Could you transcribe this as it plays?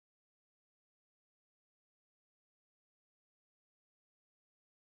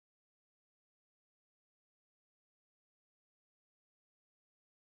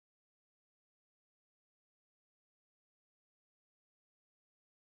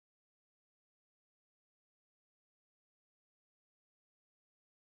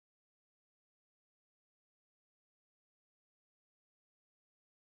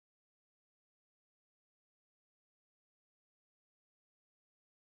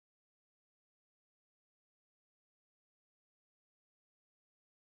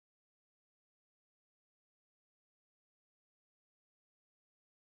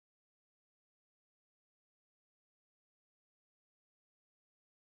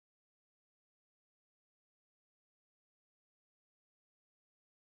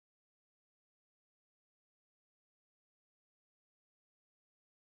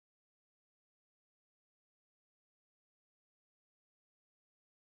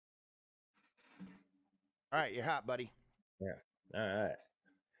All right, you're hot, buddy. Yeah. All right.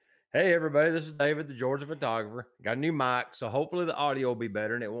 Hey, everybody. This is David, the Georgia photographer. Got a new mic, so hopefully the audio will be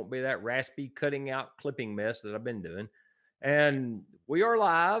better and it won't be that raspy cutting out clipping mess that I've been doing. And we are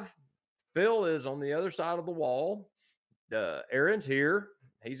live. Phil is on the other side of the wall. Aaron's here.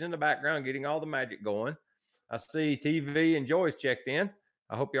 He's in the background getting all the magic going. I see TV and Joy's checked in.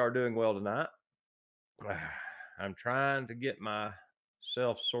 I hope you are doing well tonight. I'm trying to get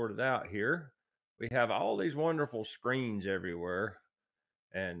myself sorted out here. We have all these wonderful screens everywhere.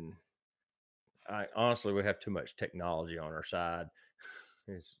 And honestly, we have too much technology on our side.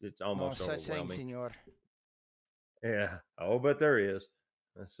 It's almost overwhelming. Such thing, senor. Yeah. Oh, but there is.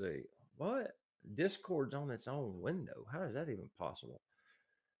 Let's see. What? Discord's on its own window. How is that even possible?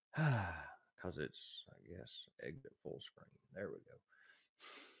 Because it's, I guess, exit full screen. There we go.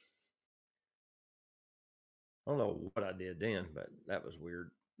 I don't know what I did then, but that was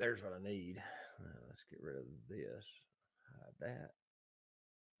weird. There's what I need. Let's get rid of this. Hide that.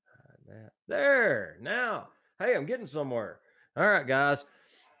 That there now. Hey, I'm getting somewhere. All right, guys.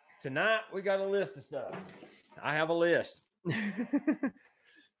 Tonight we got a list of stuff. I have a list.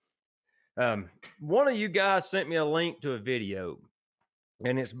 One of you guys sent me a link to a video,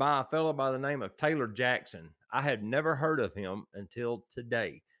 and it's by a fellow by the name of Taylor Jackson. I had never heard of him until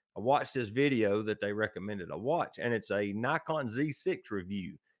today. I watched this video that they recommended I watch, and it's a Nikon Z6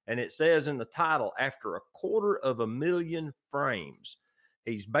 review. And it says in the title, after 250,000 frames.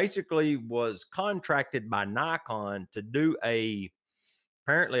 He's basically was contracted by Nikon to do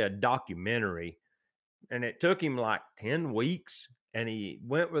apparently a documentary, and it took him like 10 weeks. And he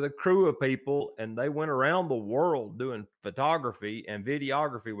went with a crew of people, and they went around the world doing photography and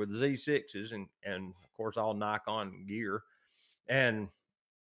videography with Z6s and of course all Nikon gear. And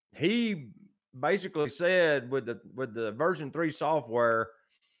he basically said with the version 3 software,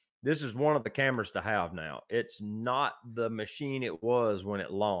 this is one of the cameras to have now. It's not the machine it was when it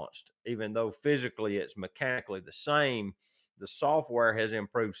launched. Even though physically it's mechanically the same, the software has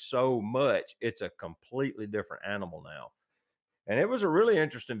improved so much, it's a completely different animal now. And it was a really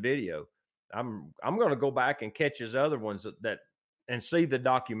interesting video. I'm going to go back and catch his other ones that and see the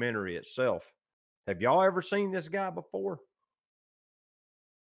documentary itself. Have y'all ever seen this guy before?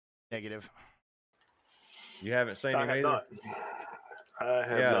 Negative. You haven't seen him either? Not. I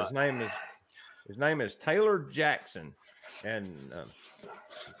have not. His name is Taylor Jackson, and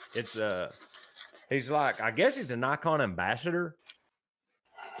it's he's like, I guess he's a Nikon ambassador.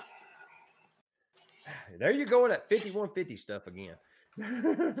 There you go with that 5150 stuff again.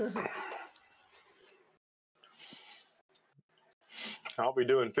 I'll be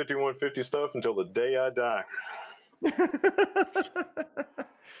doing 5150 stuff until the day I die.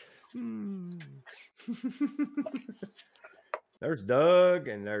 There's Doug,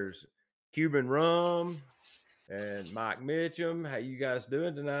 and there's Cuban Rum, and Mike Mitchum. How you guys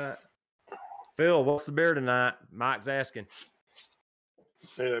doing tonight? Phil, what's the beer tonight? Mike's asking.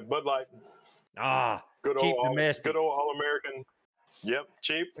 Bud Light. Ah, good cheap old domestic. Good old All-American. Yep,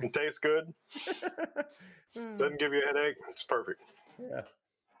 cheap and tastes good. Doesn't give you a headache. It's perfect. Yeah.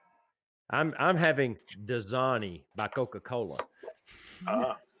 I'm having Dasani by Coca-Cola.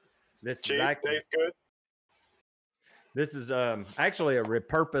 This cheap, is actually, tastes good. This is actually a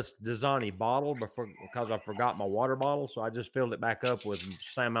repurposed Dasani bottle because I forgot my water bottle, so I just filled it back up with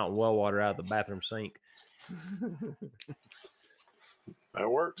Sand Mountain well water out of the bathroom sink. That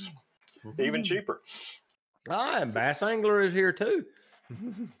works. Even cheaper. And Bass Angler is here too.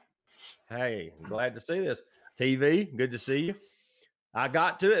 Hey, I'm glad to see this. TV, good to see you. I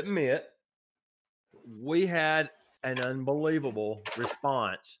got to admit, we had an unbelievable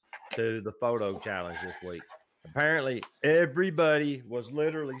response to the photo challenge this week. Apparently, everybody was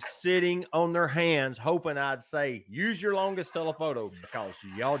literally sitting on their hands hoping I'd say, use your longest telephoto, because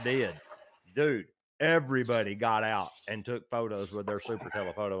y'all did. Dude, everybody got out and took photos with their super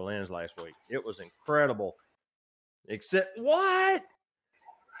telephoto lens last week. It was incredible. Except what?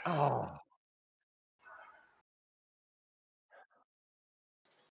 Oh.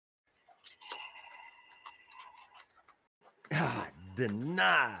 God,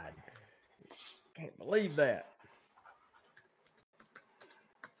 denied. Can't believe that.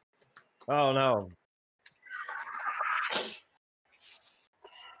 Oh, no.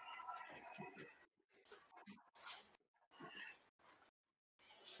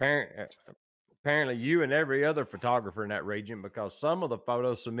 Apparently you and every other photographer in that region, because some of the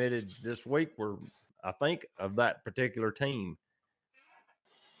photos submitted this week were, I think, of that particular team.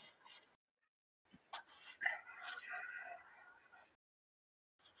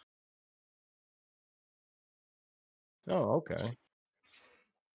 Oh, okay.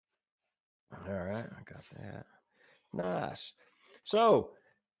 All right, I got that. Nice. So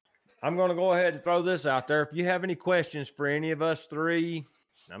I'm going to go ahead and throw this out there. If you have any questions for any of us three,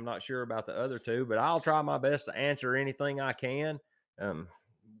 I'm not sure about the other two, but I'll try my best to answer anything I can.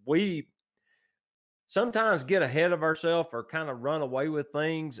 We sometimes get ahead of ourselves or kind of run away with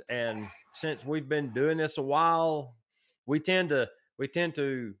things. And since we've been doing this a while, we tend to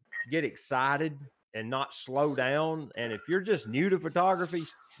get excited and not slow down. And if you're just new to photography,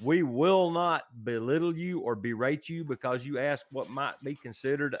 we will not belittle you or berate you because you ask what might be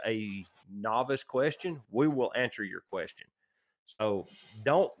considered a novice question. We will answer your question. So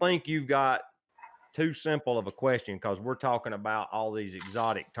don't think you've got too simple of a question because we're talking about all these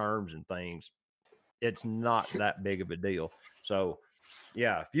exotic terms and things. It's not that big of a deal. So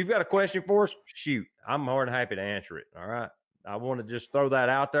yeah, if you've got a question for us, shoot, I'm more than happy to answer it. All right. I want to just throw that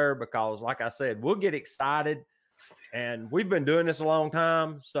out there because, like I said, we'll get excited and we've been doing this a long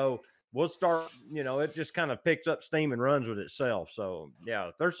time. So we'll start, it just kind of picks up steam and runs with itself. So yeah,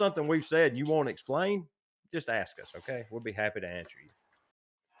 if there's something we've said you won't explain, just ask us. Okay. We'll be happy to answer you.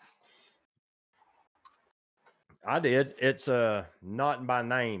 I did. It's not by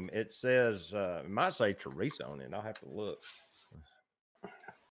name. It says it might say Teresa on it. I'll have to look.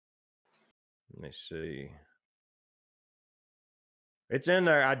 Let me see. It's in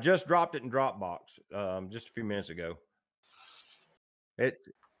there. I just dropped it in Dropbox just a few minutes ago. It's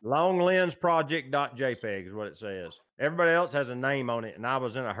longlensproject.jpg is what it says. Everybody else has a name on it, and I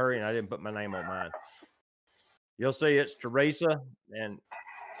was in a hurry and I didn't put my name on mine. You'll see it's Teresa and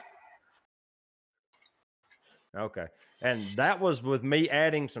okay. And that was with me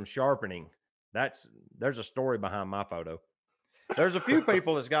adding some sharpening. There's a story behind my photo. There's a few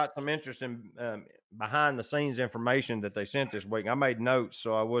people that's got some interest in behind the scenes information that they sent this week. I made notes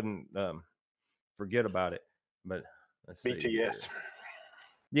so I wouldn't forget about it. But let's see. BTS.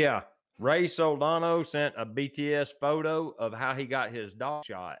 Yeah. Ray Soldano sent a BTS photo of how he got his dog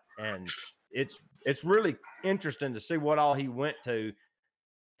shot. And it's really interesting to see what all he went to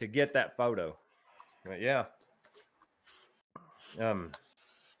get that photo. But yeah.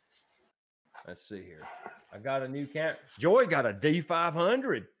 Let's see here. I got a new camera. Joy got a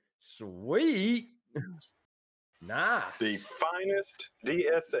D500. Sweet. Nice. The finest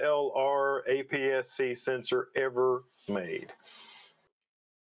DSLR APS-C sensor ever made.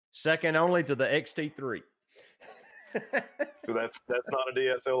 Second only to the XT3. That's not a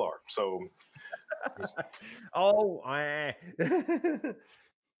DSLR. So oh,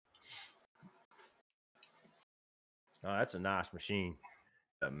 that's a nice machine.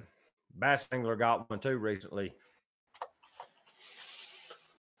 Bass Angler got one too recently.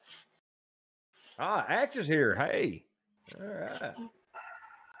 Axe is here. Hey. All right.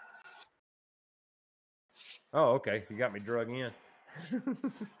 Oh, okay. You got me drug in.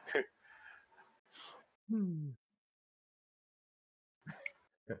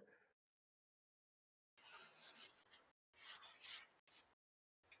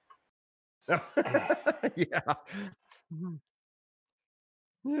 Yeah.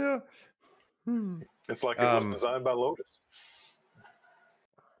 Yeah. It's like it was designed by Lotus.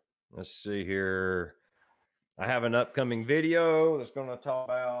 Let's see here. I have an upcoming video that's going to talk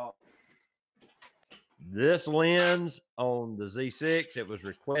about this lens on the Z6. It was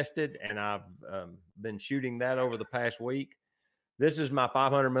requested, and I've been shooting that over the past week. This is my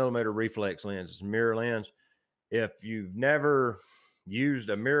 500 millimeter reflex lens. It's a mirror lens. If you've never used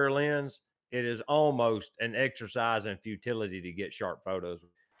a mirror lens, it is almost an exercise in futility to get sharp photos.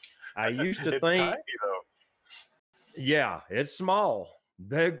 I used to it's think, tiny, though. Yeah, it's small.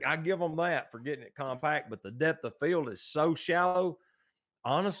 I give them that for getting it compact, but the depth of field is so shallow.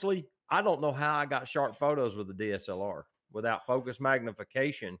 Honestly, I don't know how I got sharp photos with the DSLR without focus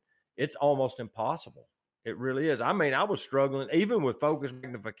magnification. It's almost impossible. It really is. I mean, I was struggling even with focus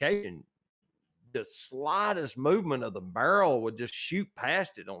magnification. The slightest movement of the barrel would just shoot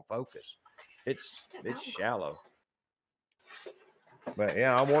past it on focus. It's shallow. But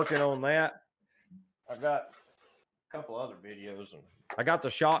yeah, I'm working on that. I've got a couple other videos. And I got the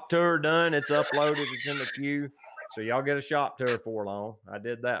shop tour done. It's uploaded. It's in the queue. So y'all get a shop tour for long. I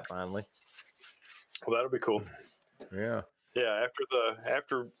did that finally. Well, that'll be cool. Yeah. Yeah.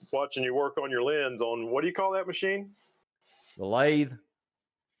 After watching you work on your lens on, what do you call that machine? The lathe.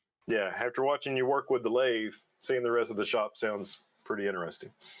 Yeah. After watching you work with the lathe, seeing the rest of the shop sounds pretty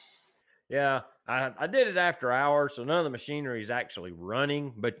interesting. Yeah. I did it after hours, so none of the machinery is actually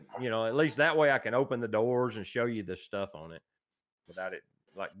running, but at least that way I can open the doors and show you the stuff on it without it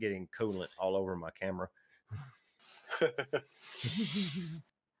like getting coolant all over my camera.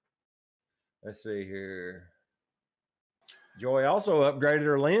 Let's see here. Joy also upgraded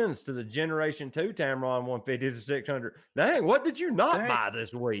her lens to the Generation 2 Tamron 150 to 600. Dang, what did you not buy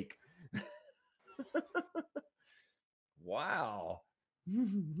this week? Wow.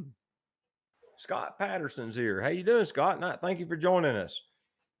 Scott Patterson's here. How you doing, Scott? Thank you for joining us.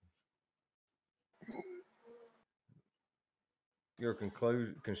 Your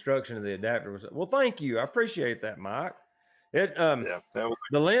construction of the adapter was well. Thank you. I appreciate that, Mike. That was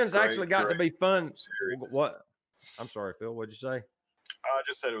the lens actually got to be fun. Series. What? I'm sorry, Phil. What'd you say? I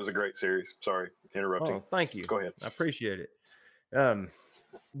just said it was a great series. Sorry, interrupting. Oh, thank you. Go ahead. I appreciate it.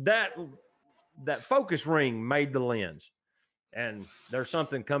 That focus ring made the lens, and there's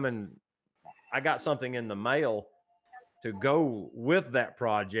something coming. I got something in the mail to go with that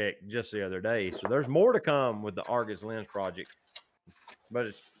project just the other day. So there's more to come with the Argus lens project, but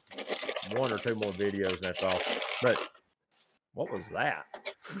it's 1 or 2 more videos, and that's all. But what was that?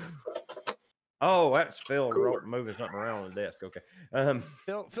 Oh, that's Phil moving something around on the desk. Okay.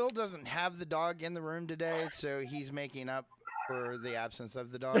 Phil doesn't have the dog in the room today, so he's making up for the absence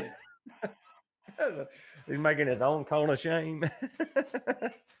of the dog. He's making his own cone of shame.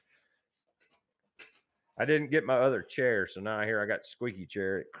 I didn't get my other chair, so now I got the squeaky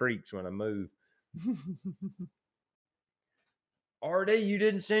chair. It creaks when I move. RD, you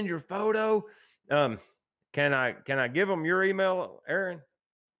didn't send your photo. Can I give them your email, Aaron?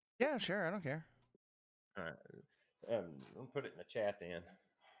 Yeah, sure. I don't care. All right. I'll put it in the chat then.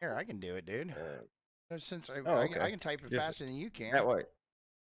 Here, I can do it, dude. Since okay. I can type it faster than you can. That way.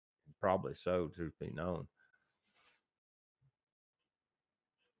 Probably so, to be known.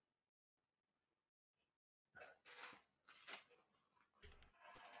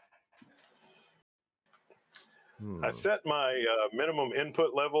 I set my minimum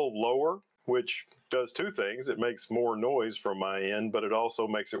input level lower, which does 2 things. It makes more noise from my end, but it also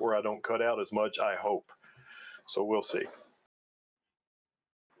makes it where I don't cut out as much, I hope. So we'll see.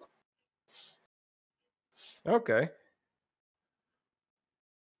 Okay.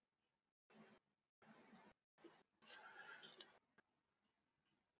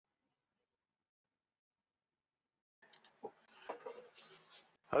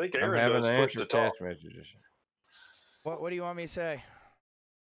 I think Aaron does push to talk. Messages. What do you want me to say?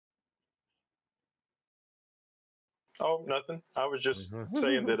 Oh, nothing. I was just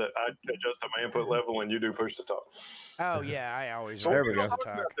saying that I adjust my input level and you do push to talk. Oh, yeah. I always there we go.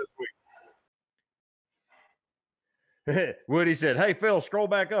 Woody said, "Hey, Phil, scroll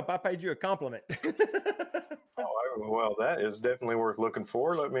back up. I paid you a compliment." Well, that is definitely worth looking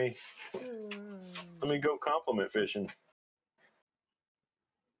for. Let me go compliment fishing.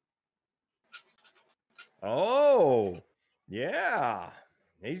 Oh, yeah.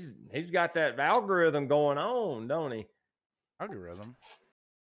 He's got that algorithm going on, don't he? Algorithm?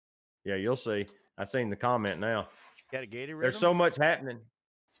 Yeah, you'll see. I seen the comment now. Got a gator rhythm? There's so much happening.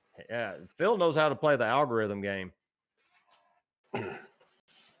 Yeah, Phil knows how to play the algorithm game.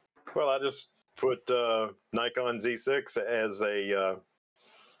 Well, I just put Nikon Z6 as a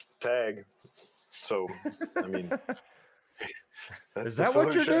tag. So, I mean, is that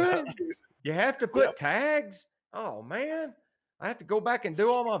what you're doing? You have to put tags? Oh, man. I have to go back and do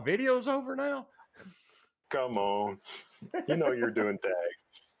all my videos over now? Come on. You know you're doing tags.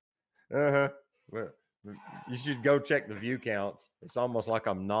 Uh-huh. Well, you should go check the view counts. It's almost like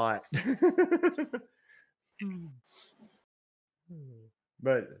I'm not.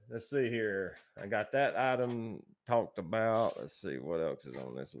 But let's see here. I got that item talked about. Let's see what else is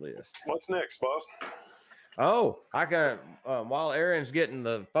on this list. What's next, boss? Oh, I got while Aaron's getting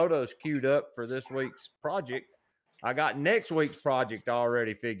the photos queued up for this week's project, I got next week's project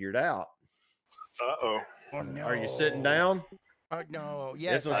already figured out. Uh-oh. Oh, no. Are you sitting down? No.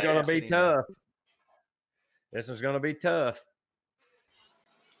 Yes. This one's going to be tough. This one's going to be tough.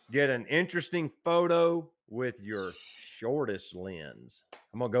 Get an interesting photo with your shortest lens.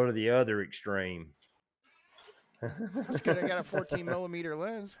 I'm going to go to the other extreme. That's good. I got a 14 millimeter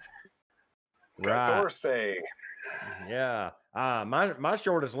lens. Right. Yeah. My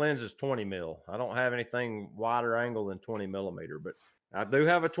shortest lens is 20 mil. I don't have anything wider angle than 20 millimeter, but I do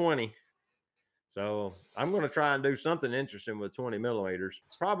have a 20. So I'm going to try and do something interesting with 20 millimeters.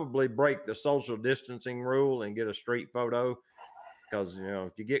 Probably break the social distancing rule and get a street photo. Because, you know,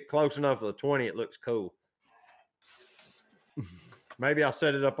 if you get close enough with a 20, it looks cool. Maybe I'll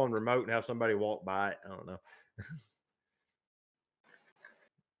set it up on remote and have somebody walk by it. I don't know.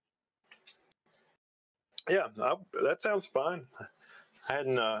 Yeah, that sounds fun. I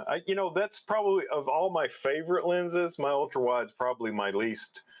hadn't, that's probably, of all my favorite lenses, my ultra wide's probably my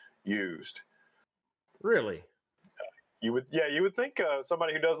least used. Really? You would think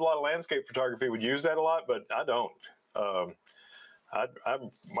somebody who does a lot of landscape photography would use that a lot, but I don't. I'm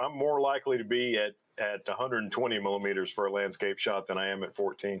more likely to be at 120 millimeters for a landscape shot than I am at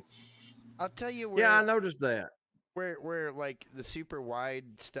 14. I'll tell you where. Yeah, I noticed that. Where like the super wide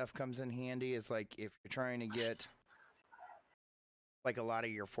stuff comes in handy is like if you're trying to get like a lot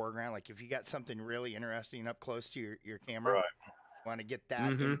of your foreground, like if you got something really interesting up close to your camera, Right. you want to get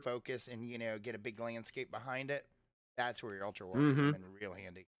that in focus and get a big landscape behind it. That's where your ultra wide comes in real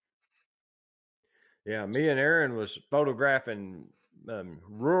handy. Yeah, me and Aaron was photographing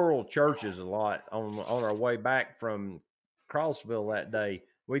rural churches a lot on our way back from Crossville that day.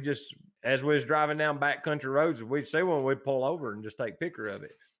 We just, as we was driving down backcountry roads, we'd see one, we'd pull over and just take a picture of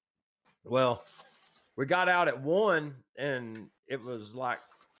it. Well, we got out at one, and it was like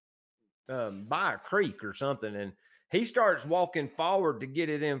by a creek or something, and he starts walking forward to get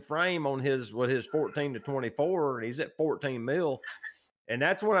it in frame on his 14 to 24, and he's at 14 mil. And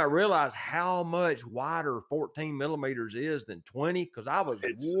that's when I realized how much wider 14 millimeters is than 20, because I was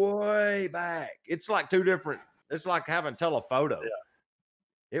way back. It's like two different. It's like having telephoto. Yeah.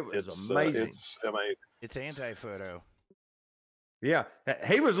 It was amazing. It's amazing. It's anti-photo. Yeah.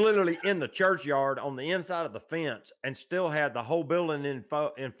 He was literally in the churchyard on the inside of the fence and still had the whole building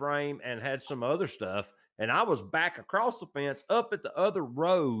in frame and had some other stuff. And I was back across the fence up at the other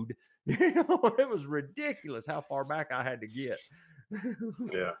road. It was ridiculous how far back I had to get.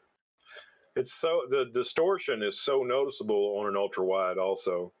 Yeah. It's so, the distortion is so noticeable on an ultra wide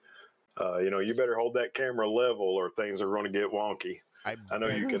also. You better hold that camera level or things are going to get wonky. I know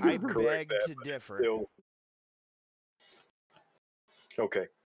you can correct that. To differ. Still... Okay.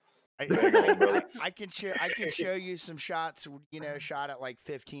 I can show you some shots, shot at like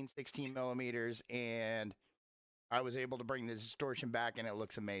 15, 16 millimeters, and I was able to bring the distortion back, and it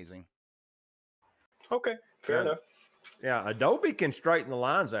looks amazing. Okay, fair enough. Yeah, Adobe can straighten the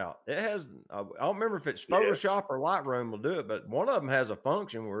lines out. It has, I don't remember if it's Photoshop or Lightroom will do it, but one of them has a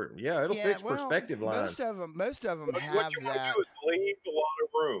function where, it'll fix perspective lines. Most of them but have what you want to do is leave a lot of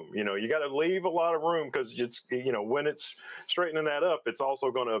room. You got to leave a lot of room because it's, when it's straightening that up, it's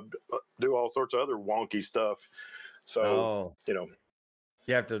also going to do all sorts of other wonky stuff. So,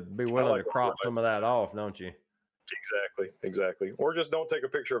 you have to be willing to crop some of that off, don't you? Exactly. Or just don't take a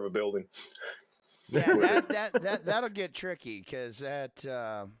picture of a building. Yeah, that'll get tricky because that's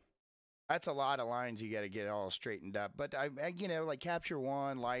a lot of lines you got to get all straightened up. But I like Capture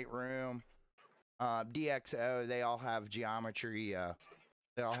One, Lightroom, DxO, they all have geometry.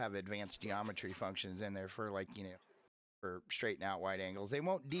 They all have advanced geometry functions in there for for straighten out wide angles. They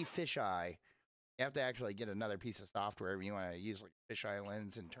won't de-fisheye. You have to actually get another piece of software if you want to use like fisheye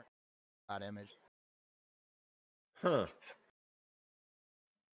lens and turn that image. Huh.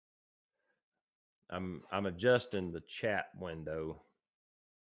 I'm adjusting the chat window.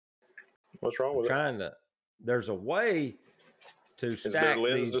 What's wrong with it? There's a way to stack. Is there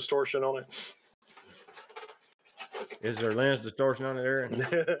lens distortion on it? Is there lens distortion on it, Aaron?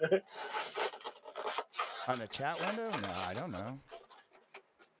 On the chat window? No, I don't know.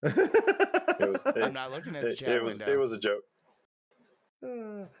 I'm not looking at the chat window. It was a joke.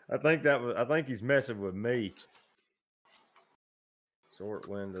 I think he's messing with me. Sort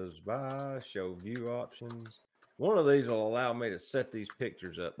windows by, show view options. One of these will allow me to set these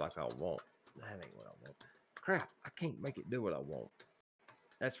pictures up like I want. That ain't what I want. Crap, I can't make it do what I want.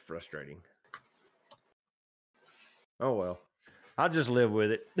 That's frustrating. Oh well, I'll just live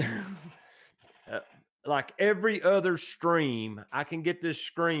with it. Like every other stream, I can get this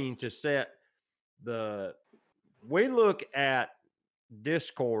screen to set we look at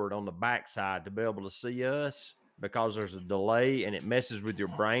Discord on the backside to be able to see us, because there's a delay and it messes with your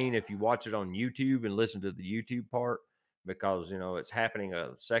brain if you watch it on YouTube and listen to the YouTube part, because it's happening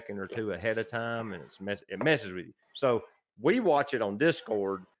a second or two ahead of time and it messes with you. So we watch it on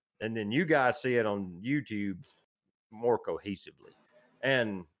Discord and then you guys see it on YouTube more cohesively.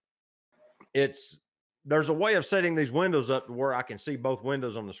 And there's a way of setting these windows up to where I can see both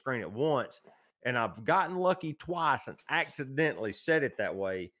windows on the screen at once. And I've gotten lucky twice and accidentally set it that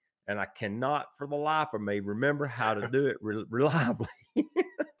way. And I cannot for the life of me remember how to do it reliably.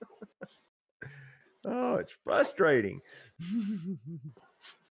 Oh, it's frustrating.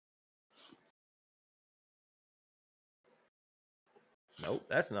 Nope,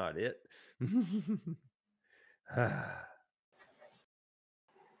 that's not it.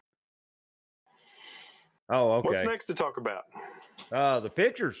 Oh, okay. What's next to talk about? The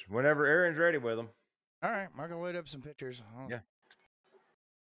pictures, whenever Aaron's ready with them. All right, I'm going to load up some pictures.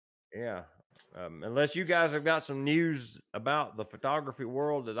 Yeah. Unless you guys have got some news about the photography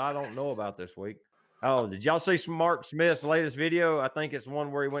world that I don't know about this week. Oh, did y'all see some Mark Smith's latest video? I think it's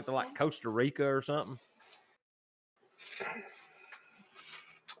one where he went to like Costa Rica or something.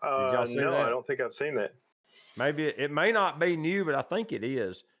 y'all see no, that? I don't think I've seen that. Maybe it may not be new, but I think it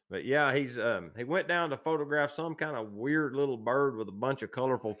is. But yeah, he went down to photograph some kind of weird little bird with a bunch of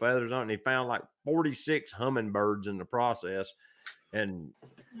colorful feathers on it. And he found like 46 hummingbirds in the process. And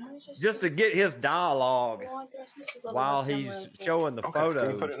just to get his dialogue while he's showing the Okay, you can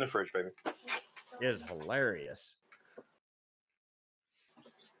photos put it in the fridge, baby. is hilarious.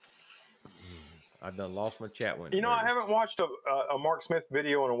 I've done lost my chat window. You know, I haven't watched a Mark Smith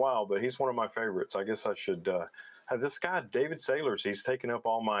video in a while, but he's one of my favorites. I guess I should have this guy, David Sailors. He's taking up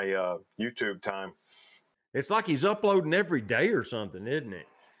all my YouTube time. It's like he's uploading every day or something, isn't it?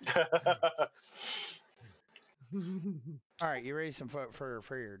 All right, you ready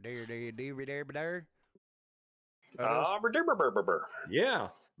for your dare? Yeah,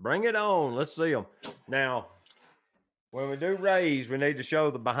 bring it on. Let's see them. Now, when we do Rays, we need to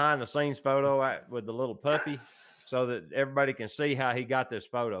show the behind the scenes photo with the little puppy so that everybody can see how he got this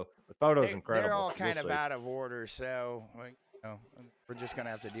photo. The photo's incredible. They're all kind of out of order, so we're just going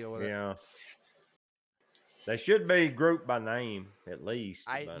to have to deal with it. Yeah. They should be grouped by name at least.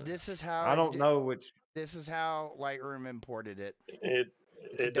 This is how I don't know which. This is how Lightroom imported it.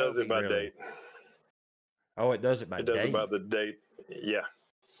 It does it by date. Oh, it does it by date. It does it by the date. Yeah.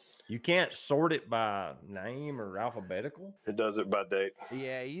 You can't sort it by name or alphabetical? It does it by date.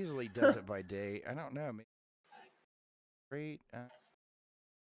 Yeah, it usually does it by date. I don't know. Great.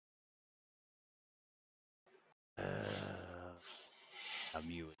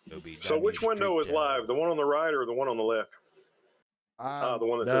 So which window is live? The one on the right or the one on the left? The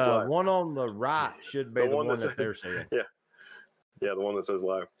one that says live. The one on the right should be the one that they're saying. Yeah. Yeah, the one that says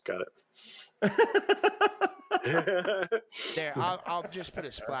live. Got it. There, I'll just put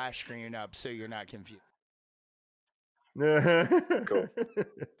a splash screen up so you're not confused. Cool.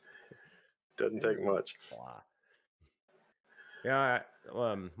 Doesn't take much. Yeah.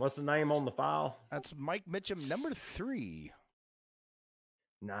 What's the name on the file? That's Mike Mitchum, number 3.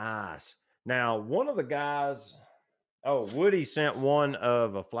 Nice. Now, one of the guys, Woody sent one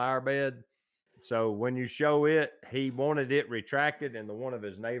of a flower bed. So when you show it, he wanted it retracted and the one of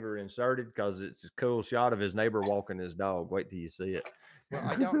his neighbor inserted because it's a cool shot of his neighbor walking his dog. Wait till you see it. Well,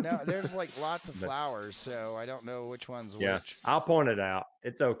 I don't know. There's like lots of flowers, so I don't know which one's which. I'll point it out.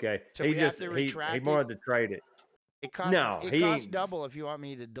 It's okay. So he wanted to trade it. It costs double if you want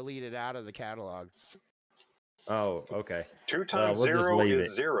me to delete it out of the catalog. Oh, okay. 2 times 0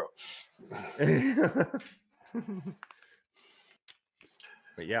 is 0.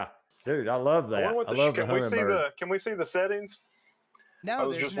 But yeah, dude, I love that. I love the hummingbird. Can we see the settings?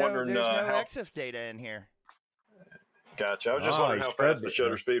 No, there's no EXIF data in here. Gotcha. I was just wondering how fast the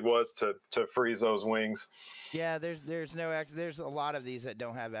shutter speed was to freeze those wings. Yeah, there's a lot of these that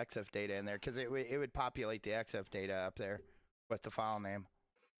don't have EXIF data in there because it would populate the EXIF data up there with the file name.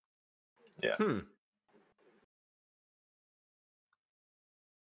 Yeah.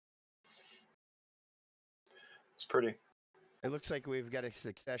 It's pretty. It looks like we've got a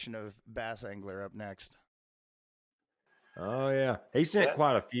succession of bass angler up next. Oh yeah, he sent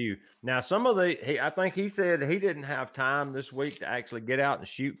quite a few. Now some of I think he said he didn't have time this week to actually get out and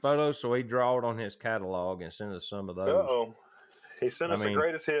shoot photos, so he drawed on his catalog and sent us some of those. He sent us the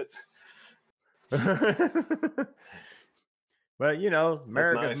greatest hits. But you know,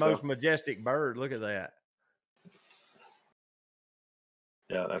 America's most majestic bird. Look at that.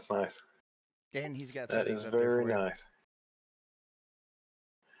 Yeah, that's nice. And he's got that is very nice.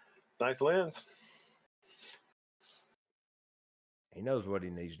 Nice lens. He knows what he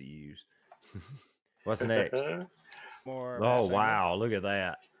needs to use. What's next? More. Oh, wow. Look at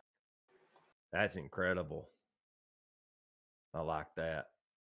that. That's incredible. I like that.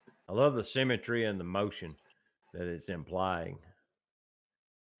 I love the symmetry and the motion that it's implying.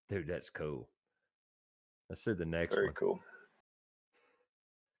 Dude, that's cool. Let's see the next one. Very cool.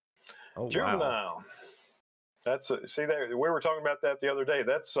 Oh, Juvenile. Wow. That's see there. We were talking about that the other day.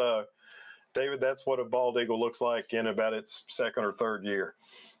 That's David. That's what a bald eagle looks like in about its 2nd or 3rd year.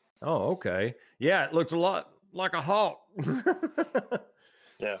 Oh, okay. Yeah, it looks a lot like a hawk.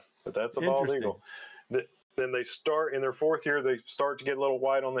 Yeah, but that's a bald eagle. Then they start in their 4th year. They start to get a little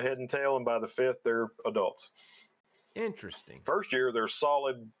white on the head and tail, and by the 5th, they're adults. Interesting. 1st year, they're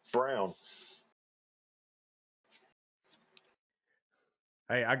solid brown.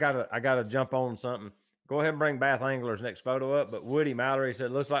 Hey, I gotta jump on something. Go ahead and bring Bath Angler's next photo up. But Woody Mallory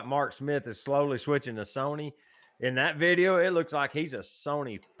said, looks like Mark Smith is slowly switching to Sony. In that video, it looks like he's a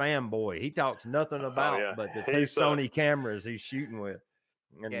Sony fanboy. He talks nothing about but the 2 Sony cameras he's shooting with.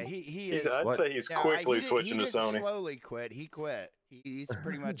 And yeah, he is. I'd say he's quickly switching to Sony. Slowly quit. He quit. He's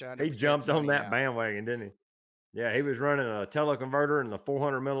pretty much 100%. He jumped on that bandwagon, didn't he? Yeah, he was running a teleconverter and the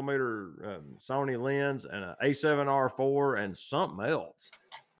 400 millimeter Sony lens and an A7R4 and something else.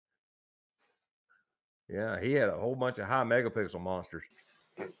 Yeah, he had a whole bunch of high megapixel monsters.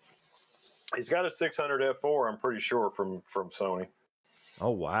 He's got a 600 f4, I'm pretty sure, from Sony.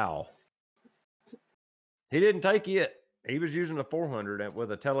 Oh, wow. He didn't take it. He was using a 400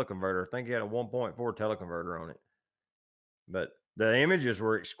 with a teleconverter. I think he had a 1.4 teleconverter on it. But the images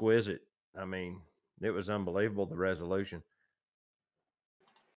were exquisite. I mean, it was unbelievable, the resolution.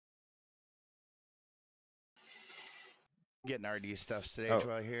 Getting RD stuff today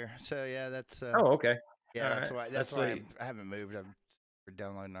while here. So yeah, that's oh, okay. Yeah, all that's right. why I haven't moved. I'm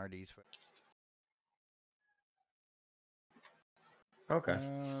downloading RDs. Okay.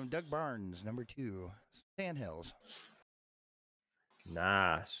 Doug Barnes, number 2, Sandhills.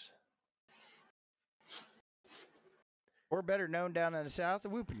 Nice. Or better known down in the south, the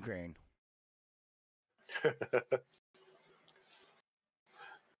Whooping Crane.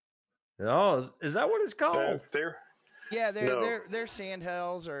 Oh, is that what it's called? Yeah, they're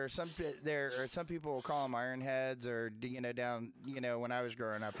sandhills, or some people will call them ironheads, or down when I was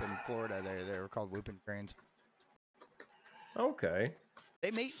growing up in Florida, they were called whooping cranes. Okay.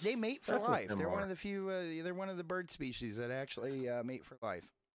 They mate for That's life. They're one of the few. They're one of the bird species that actually mate for life.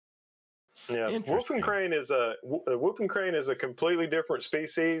 Yeah, whooping crane is a completely different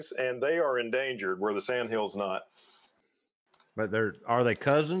species, and they are endangered. Where the sandhill's not. But are they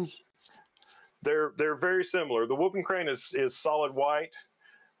cousins? They're very similar. The whooping crane is solid white,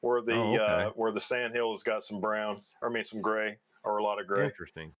 where the sandhill has got some brown. Some gray, or a lot of gray.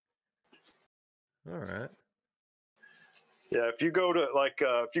 Interesting. All right. Yeah, if you go to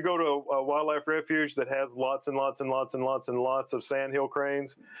a wildlife refuge that has lots and lots and lots and lots and lots of sandhill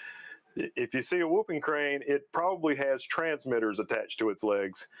cranes, if you see a whooping crane, it probably has transmitters attached to its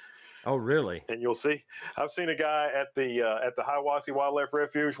legs. Oh, really? And you'll see, I've seen a guy at the Hiawassee Wildlife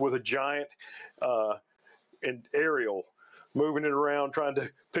Refuge with a giant aerial, moving it around, trying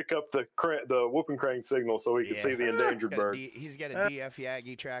to pick up the whooping crane signal so he can see the endangered bird. He's got a DF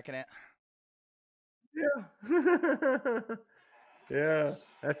Yagi tracking it. Yeah. Yeah,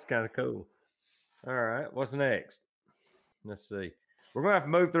 that's kind of cool. All right, what's next? Let's see. We're going to have to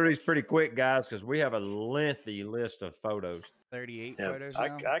move through these pretty quick, guys, because we have a lengthy list of photos. 38 photos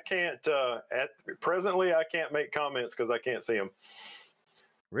now? I can't, presently, I can't make comments because I can't see them.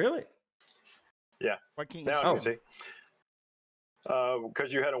 Really? Yeah. Why can't you now see?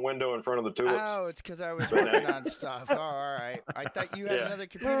 Because you had a window in front of the tulips. Oh, it's because I was working on stuff. Oh, all right. I thought you had another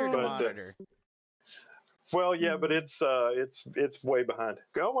computer to monitor. Well, yeah, but it's way behind.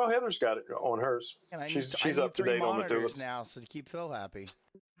 Oh, well, Heather's got it on hers. She's up to date on the tulips now, so to keep Phil happy.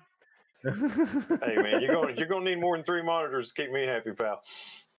 Hey, man, you're gonna need more than 3 monitors to keep me happy, pal.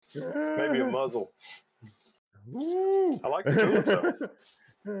 Maybe a muzzle. I like the tulips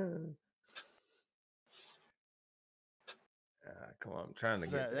though. Come on, I'm trying to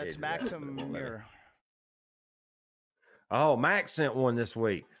get that's Maxim mirror. Oh, Max sent one this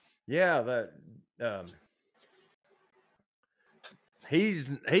week. Yeah,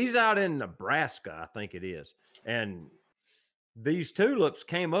 he's out in Nebraska, I think it is, and these tulips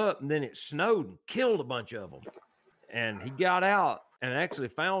came up, and then it snowed and killed a bunch of them. And he got out and actually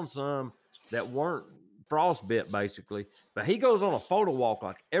found some that weren't frostbit, basically. But he goes on a photo walk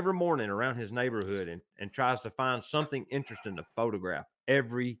like every morning around his neighborhood and tries to find something interesting to photograph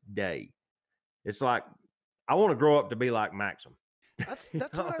every day. It's like, I want to grow up to be like Maxim.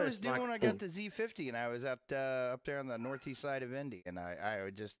 That's what I was doing when I got the Z50, and I was up there on the northeast side of Indy, and I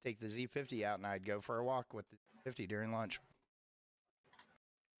would just take the Z50 out, and I'd go for a walk with the Z50 during lunch.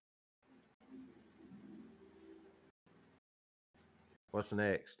 What's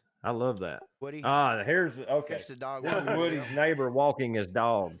next? I love that. Woody. Here's the dog. Woody's neighbor walking his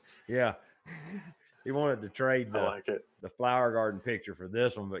dog. Yeah. He wanted to trade the flower garden picture for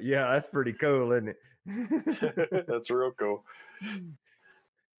this one, but yeah, that's pretty cool, isn't it? That's real cool.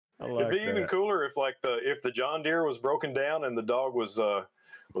 It'd be even cooler if if the John Deere was broken down and the dog was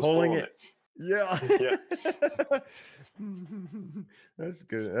pulling it. Yeah. Yeah. That's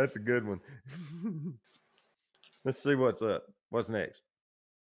good. That's a good one. Let's see what's up. What's next?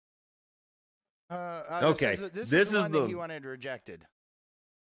 Okay. This is the he wanted rejected.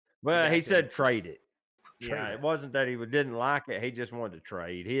 Well, he said trade it. Yeah, it wasn't that he didn't like it. He just wanted to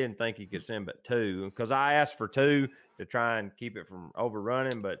trade. He didn't think he could send but 2, because I asked for 2 to try and keep it from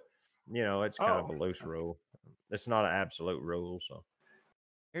overrunning, but it's kind of a loose rule. It's not an absolute rule. So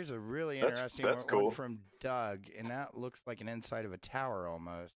here's a really interesting one from Doug, and that looks like an inside of a tower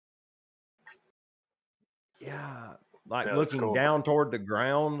almost. Yeah. like Yeah, that's looking cool. down toward the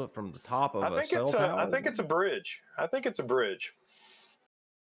ground from the top of a cell tower? I think it's a bridge. I think it's a bridge.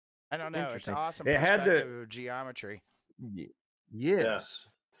 I don't know. It's Interesting. awesome It had perspective of geometry. Yes.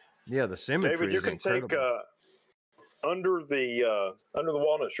 Yeah, the symmetry David, you is can incredible. take under the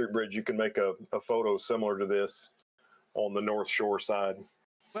Walnut Street Bridge. You can make a photo similar to this on the North Shore side.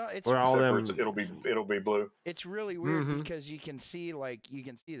 Well, it's Where all them, it'll be blue. It's really weird because you can see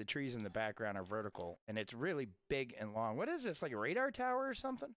the trees in the background are vertical, and it's really big and long. What is this, like a radar tower or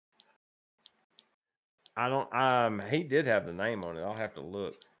something? I don't. He did have the name on it. I'll have to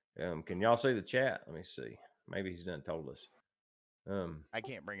look. Can y'all see the chat? Let me see. Maybe he's done told us. I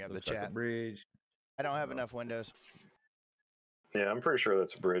can't bring up the Looks like a chat. bridge. I don't have enough windows. Yeah, I'm pretty sure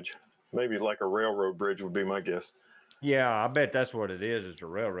that's a bridge. Maybe like a railroad bridge would be my guess. Yeah, I bet that's what it is. It's a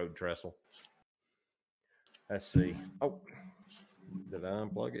railroad trestle. Let's see. Oh, did I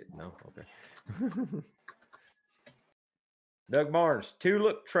unplug it? No. Okay. Doug Barnes,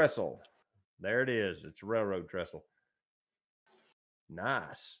 tulip trestle. There it is. It's a railroad trestle.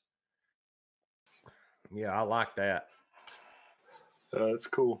 Nice. Yeah, I like that. That's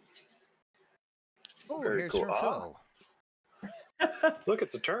cool. Oh, Very here's cool. for Phil. Look,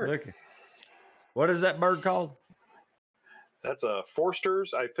 it's a tern. Look. What is that bird called? That's a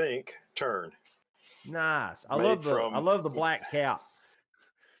Forster's, I think, tern. Nice. I Made love the black cap.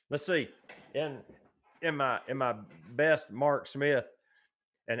 Let's see. In my best Mark Smith,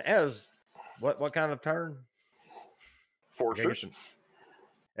 and as what kind of tern? Forster's.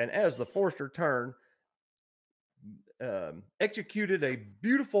 And as the Forster tern executed a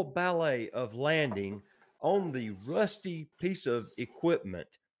beautiful ballet of landing on the rusty piece of equipment,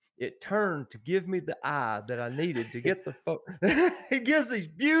 it turned to give me the eye that I needed to get the photo. He gives these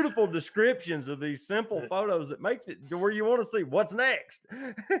beautiful descriptions of these simple photos that makes it to where you want to see what's next.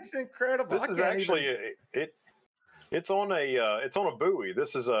 It's incredible. This is actually it's on a buoy.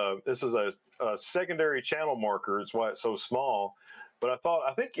 This is a secondary channel marker. It's why it's so small. But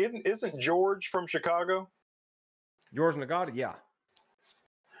I think isn't George from Chicago? George Nagata, yeah.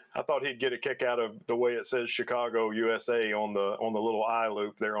 I thought he'd get a kick out of the way it says Chicago, USA on the little eye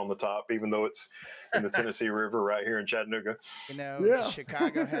loop there on the top, even though it's in the Tennessee River right here in Chattanooga. You know,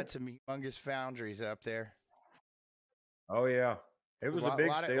 Chicago had some humongous foundries up there. Oh yeah, it was a big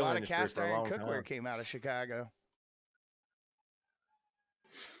steel industry. A lot of cast iron cookware came out of Chicago.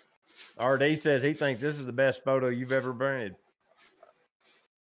 RD says he thinks this is the best photo you've ever printed.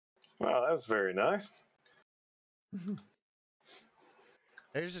 Wow, that was very nice.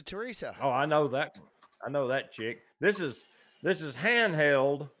 There's a Teresa. Oh, I know that. I know that chick. This is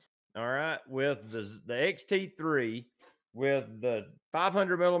handheld, all right, with the XT3 with the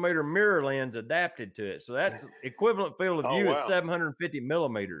 500 millimeter mirror lens adapted to it. So that's equivalent field of view is 750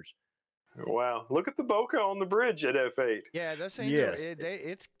 millimeters. Wow! Look at the bokeh on the bridge at F8. Yeah, those things. Yes.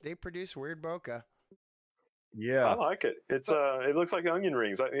 They produce weird bokeh. Yeah, I like it. It looks like onion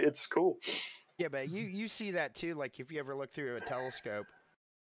rings. It's cool. Yeah, but you see that too. Like if you ever look through a telescope,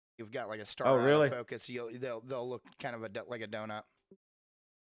 you've got like a star. Oh, really? Focus. They'll look kind of like a donut.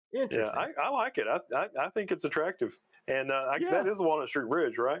 Interesting. Yeah, I like it. I think it's attractive, and that is the Walnut Street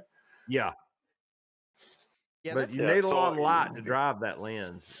Bridge, right? Yeah. Yeah, but you need a lot of light to drive that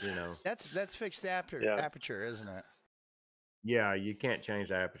lens, you know. That's fixed aperture, isn't it? Yeah, you can't change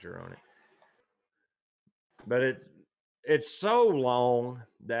the aperture on it. But it's so long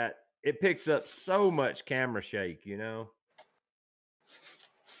that it picks up so much camera shake, you know.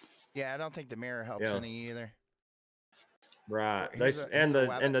 Yeah, I don't think the mirror helps any either. Right.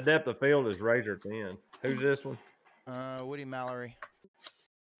 The depth of field is razor thin. Who's this one? Woody Mallory.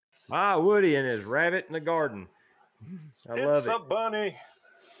 Ah, Woody and his rabbit in the garden. I love it. It's a bunny.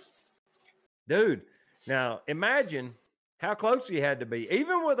 Dude, now imagine how close he had to be.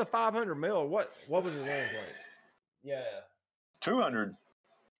 Even with a 500 mil, what was his lens like? Yeah. 200.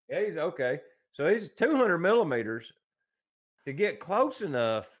 Yeah, he's okay. So he's 200 millimeters to get close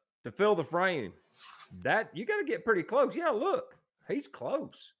enough to fill the frame. That you got to get pretty close. Yeah, look, he's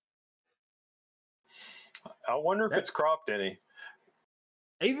close. I wonder if it's cropped any.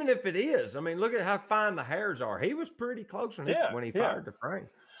 Even if it is, I mean, look at how fine the hairs are. He was pretty close when he fired the frame.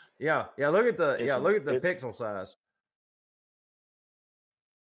 Yeah, look at the pixel size.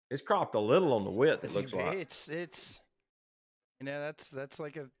 It's cropped a little on the width. It looks like it's that's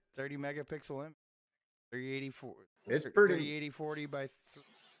like a 30 megapixel image. 3084. It's pretty 3080 by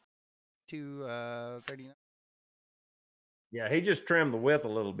 239. Yeah, he just trimmed the width a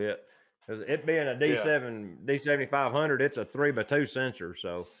little bit. It being a D7500, it's a 3:2 sensor.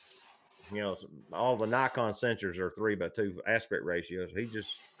 So, you know, all the Nikon sensors are 3:2 aspect ratios. He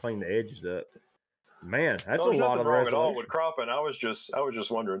just cleaned the edges up. Man, that's No, a there's lot nothing of wrong at all resolution. with cropping. I was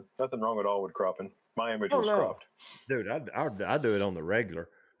just wondering. Nothing wrong at all with cropping. My image Oh was no, cropped. dude, I do it on the regular.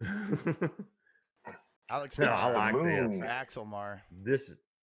 Alex No, It's I Mar. the like this. moon. Axel Mar. This is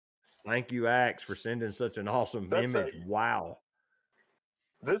thank you, Axe, for sending such an awesome That's image. Wow.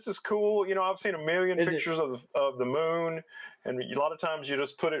 This is cool. You know, I've seen a million Is it? pictures of the moon, and a lot of times you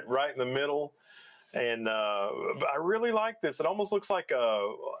just put it right in the middle. And but I really like this. It almost looks like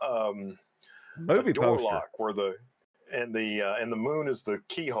a Movie door poster. lock where the moon is the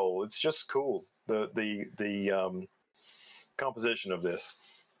keyhole. It's just cool. The composition of this.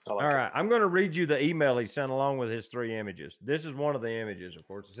 I like All it. right, I'm going to read you the email he sent along with his 3 images. This is one of the images, of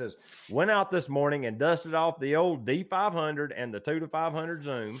course. It says, went out this morning and dusted off the old D500 and the 2-500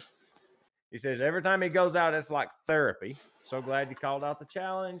 zoom. He says, every time he goes out, it's like therapy. So glad you called out the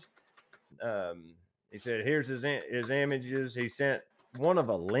challenge. He said, here's his images. He sent one of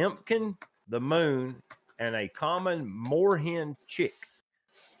a limpkin, the moon, and a common moorhen chick.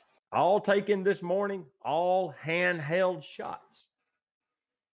 All taken this morning, all handheld shots.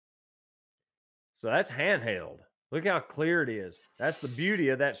 So that's handheld. Look how clear it is. That's the beauty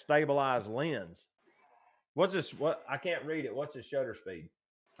of that stabilized lens. What's this? What I can't read it. What's the shutter speed?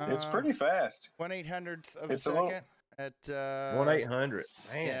 It's pretty fast. 1/800th of It's a a little- second at 1/800.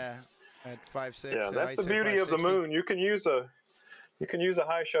 Man. yeah, at 5.6. Yeah, that's the ISO beauty of the 560. moon. You can use a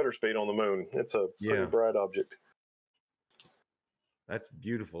high shutter speed on the moon. It's a pretty Yeah. bright object. That's a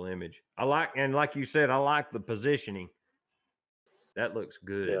beautiful image. And like you said, I like the positioning. That looks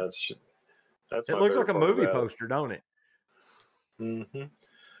good. Yeah, that's It my looks like favorite a part movie about it. poster, don't it? Mm-hmm.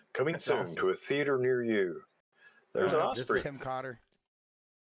 Coming That's soon awesome. to a theater near you. There's an Right, this is- osprey. Tim Cotter.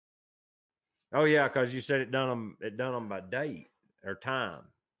 Oh yeah, because you said it done them by date or time.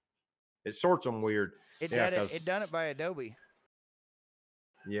 It sorts them weird. It Yeah, did it. 'cause- It done it by Adobe.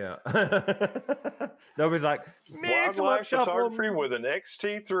 Yeah. Nobody's like, mix them up, Wildlife shuffle photography 'em. with an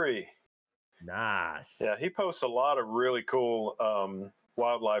XT3. Nice. Yeah, he posts a lot of really cool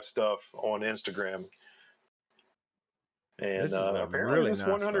wildlife stuff on Instagram. And This is a apparently really this nice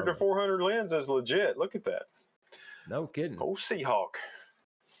 100 to photo. 400 lens is legit. Look at that. No kidding. Oh, Seahawk.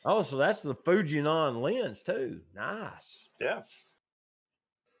 Oh, so that's the Fujinon lens too. Nice. Yeah.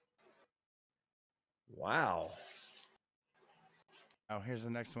 Wow. Oh, here's the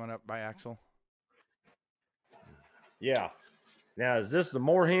next one up by Axel. Yeah. Now, is this the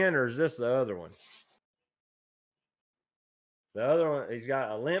moorhen or is this the other one? The other one, he's got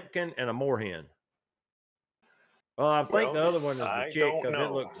a limpkin and a moorhen. Well, I think the other one is the I chick don't because it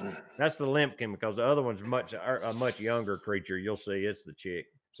know. looks. That's the limpkin because the other one's a much younger creature. You'll see it's the chick.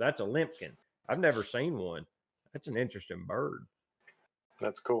 So that's a limpkin. I've never seen one. That's an interesting bird.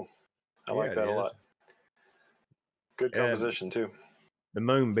 That's cool. I Yeah, like it that a is. lot. Good And- composition too. The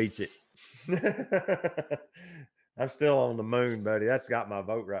moon beats it. I'm still on the moon, buddy. That's got my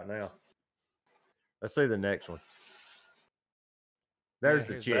vote right now. Let's see the next one. There's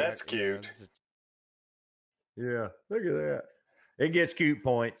the here's chick. That's cute. there's Yeah, look at that. It gets cute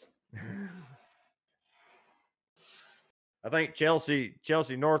points. I think Chelsea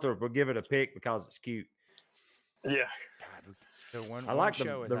Northrop will give it a pick because it's cute. Yeah. God, the one, I one like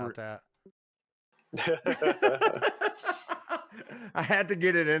show the without that. I had to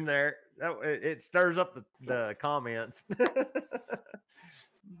get it in there. It stirs up the comments.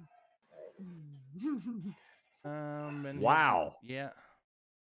 And here's- Wow. Yeah.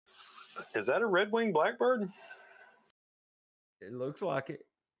 Is that a red-winged blackbird? It looks like it.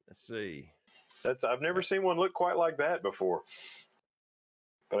 Let's see. I've never seen one look quite like that before.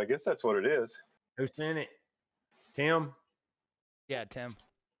 But I guess that's what it is. Who sent it? Tim? Yeah, Tim.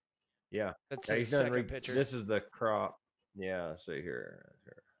 Yeah. That's Yeah, his he's done second picture. This is the crop. Yeah, let's see here.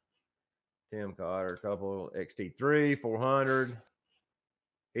 Tim Cotter, couple XT3, 400.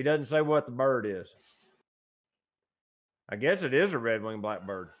 He doesn't say what the bird is. I guess it is a red-winged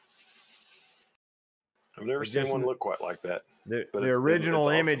blackbird. I've never seen one look quite like that. The But it's original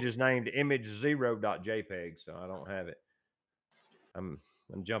awesome. image is named image0.jpg, so I don't have it. I'm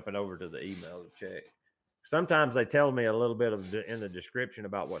jumping over to the email to check. Sometimes they tell me a little bit in the description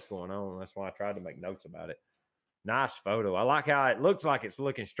about what's going on. That's why I tried to make notes about it. Nice photo. I like how it looks like it's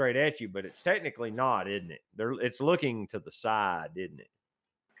looking straight at you, but it's technically not, isn't it? It's looking to the side, isn't it?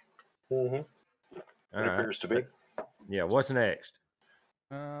 Mm-hmm. All It right. appears to be. Yeah. What's next?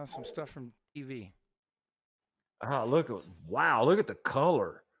 Some stuff from TV. Oh, wow! Look at the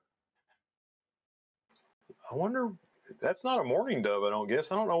color. I wonder. That's not a mourning dove, I don't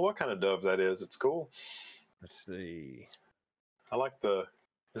guess. I don't know what kind of dove that is. It's cool. Let's see. I like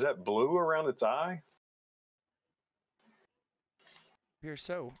is that blue around its eye? Here,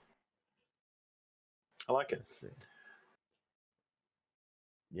 so I like it. Let's see.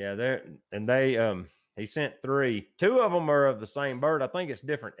 Yeah, they he sent 3. 2 of them are of the same bird. I think it's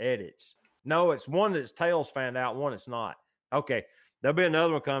different edits. No, it's one that's tails fanned out, one it's not. Okay. There'll be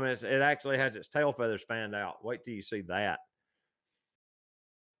another one coming. It actually has its tail feathers fanned out. Wait till you see that.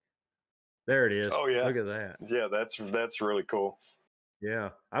 There it is. Oh yeah. Look at that. Yeah, that's really cool. Yeah.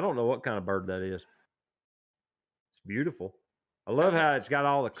 I don't know what kind of bird that is. It's beautiful. I love how it's got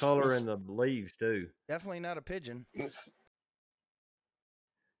all the color in the leaves too. Definitely not a pigeon. It's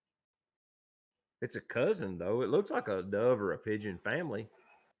a cousin though. It looks like a dove or a pigeon family.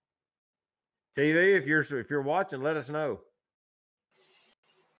 TV, if you're watching, let us know.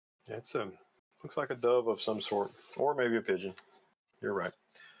 It's looks like a dove of some sort, or maybe a pigeon. You're right.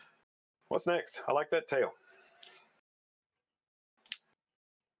 What's next? I like that tail.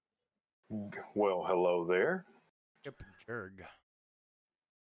 Well, hello there. Yep, jerg.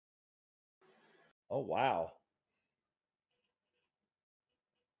 Oh wow.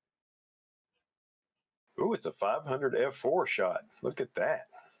 Ooh, it's a 500 f4 shot. Look at that.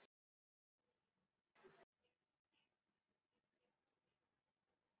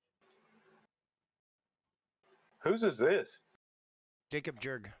 Whose is this? Jacob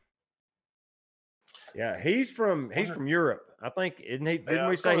Jerg. Yeah, he's from Europe. I think, isn't he? Didn't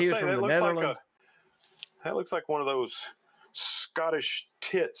we say he was from the Netherlands? That looks like one of those Scottish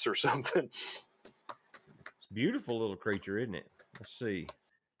tits or something. It's a beautiful little creature, isn't it? Let's see.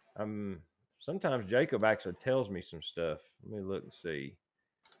 Sometimes Jacob actually tells me some stuff. Let me look and see.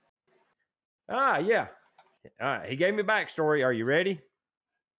 Ah, yeah. All right. He gave me backstory. Are you ready?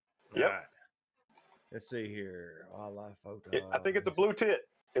 Yep. All right. Let's see here. Wildlife photo. I think it's a blue tit.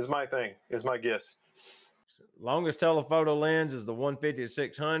 Is my guess. Longest telephoto lens is the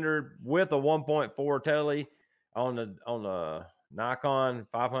 150-600 with a 1.4 tele on the Nikon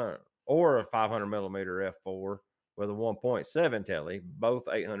 500 or a 500 millimeter f4 with a 1.7 tele, both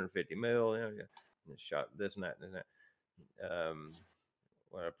 850 mil. Shot this and that and that.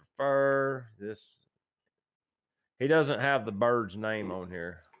 What I prefer this. He doesn't have the bird's name on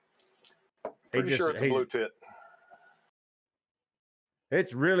here. Pretty sure it's a blue tit.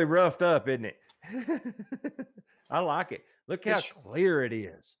 It's really roughed up, isn't it? I like it. Look how clear it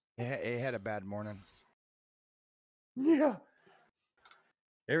is. It had a bad morning. Yeah.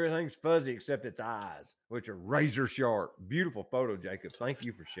 Everything's fuzzy except its eyes, which are razor sharp. Beautiful photo, Jacob. Thank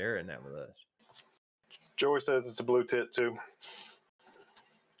you for sharing that with us. Joey says it's a blue tit too.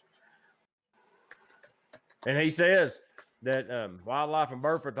 And he says that wildlife and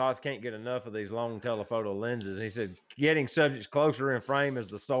bird photographers can't get enough of these long telephoto lenses. And he said getting subjects closer in frame is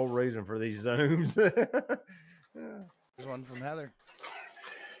the sole reason for these zooms. There's one from Heather.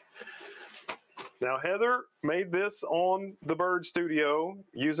 Now, Heather made this on the Bird Studio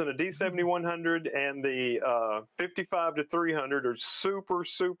using a D7100 and the 55-300 or super,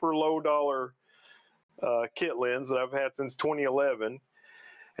 super low dollar kit lens that I've had since 2011.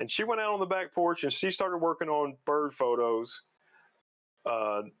 And she went out on the back porch and she started working on bird photos,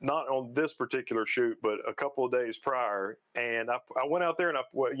 not on this particular shoot, but a couple of days prior. And I went out there and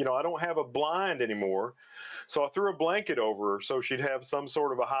I don't have a blind anymore. So I threw a blanket over her so she'd have some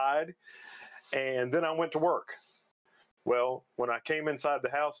sort of a hide. And then I went to work. Well, when I came inside the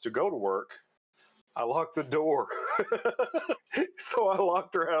house to go to work, I locked the door. So I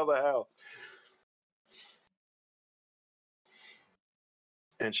locked her out of the house.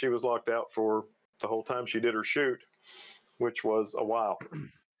 And she was locked out for the whole time she did her shoot, which was a while.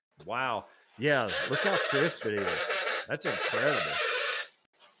 Wow. Yeah, look how crisp it is. That's incredible.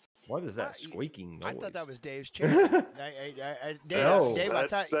 What is that squeaking noise? I thought that was Dave's chair. Dave,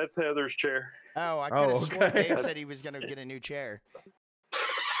 that's Heather's chair. Oh, I could have sworn Dave said he was going to get a new chair.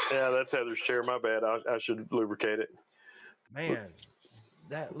 Yeah, that's Heather's chair. My bad. I should lubricate it. Man,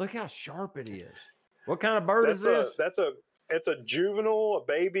 look how sharp it is. What kind of bird is this? It's a juvenile, a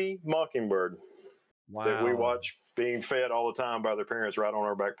baby mockingbird. Wow. That we watch being fed all the time by their parents right on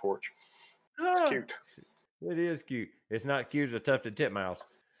our back porch. It's cute. It is cute. It's not cute as a tufted titmouse.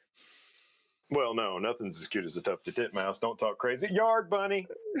 Well, no, nothing's as cute as a tufted titmouse. Don't talk crazy. Yard bunny.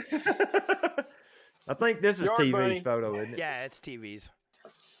 I think this is Yard TV's bunny. photo, isn't it? Yeah, it's TV's.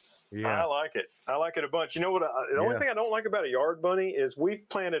 Yeah, I like it. I like it a bunch. You know what? The only thing I don't like about a yard bunny is we've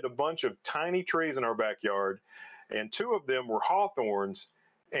planted a bunch of tiny trees in our backyard, and 2 of them were hawthorns,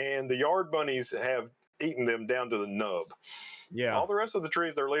 and the yard bunnies have eaten them down to the nub. Yeah. All the rest of the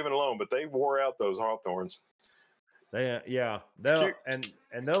trees they're leaving alone, but they wore out those hawthorns. They'll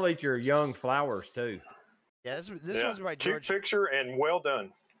eat your young flowers too. Yeah, this one's by Cute George. picture and well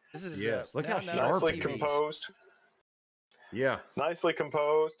done. This is look how sharp nicely it is. composed. Yeah, nicely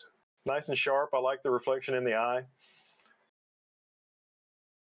composed. Nice and sharp. I like the reflection in the eye.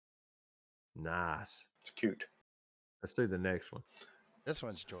 Nice. It's cute. Let's do the next one. This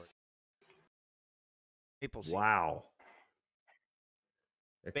one's George. Maple syrup. Wow.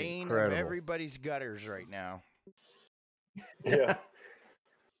 It's Bane incredible. of everybody's gutters right now. Yeah.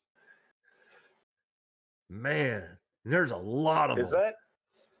 Man, there's a lot of Is them. that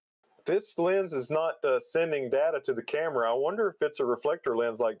this lens is not sending data to the camera? I wonder if it's a reflector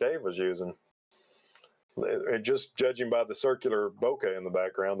lens like Dave was using. Just judging by the circular bokeh in the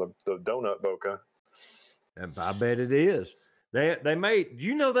background, the donut bokeh. And I bet it is. They made,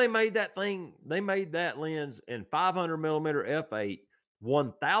 you know, they made that thing, they made that lens in 500 millimeter f8,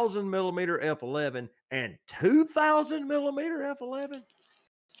 1000 millimeter f11, and 2000 millimeter f11.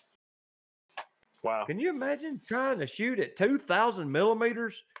 Wow. Can you imagine trying to shoot at 2000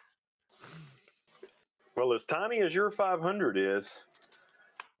 millimeters? Well, as tiny as your 500 is,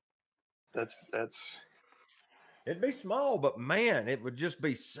 that's It'd be small, but man, it would just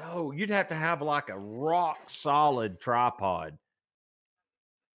be so, you'd have to have like a rock solid tripod.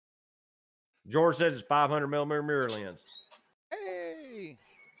 George says it's 500 millimeter mirror lens. Hey.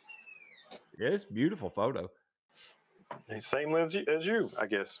 Yeah, it's a beautiful photo. same lens as you, I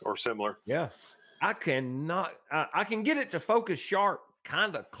guess, or similar. Yeah. I cannot, I can get it to focus sharp,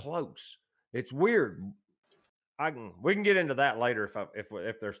 kind of close. It's weird. We can get into that later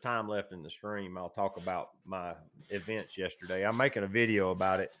if there's time left in the stream. I'll talk about my events yesterday. I'm making a video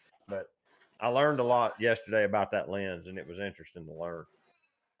about it, but I learned a lot yesterday about that lens, and it was interesting to learn.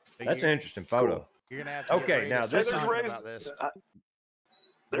 That's an interesting photo. Cool. You're gonna have to Okay, now this is Ray's, about this.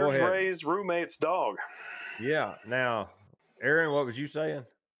 There's Ray's roommate's dog. Yeah. Now, Aaron, what was you saying?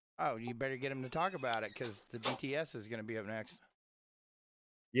 Oh, you better get him to talk about it because the BTS is gonna be up next.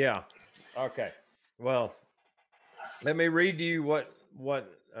 Yeah. Okay. Well, let me read to you what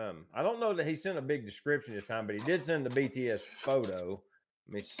I don't know that he sent a big description this time, but he did send the BTS photo.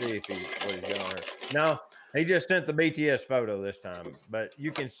 Let me see if what he's got on here. No, he just sent the BTS photo this time, but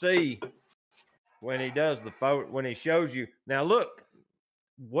you can see when he does the photo, when he shows you. Now look,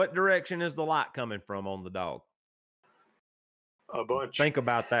 what direction is the light coming from on the dog? A bunch. Think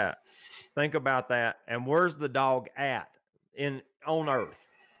about that. Think about that. And where's the dog at on Earth?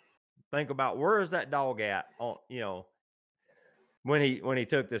 Think about where is that dog at on, when he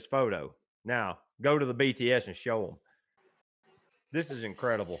took this photo. Now go to the BTS and show them. This is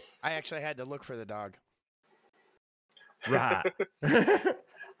incredible. I actually had to look for the dog. Right.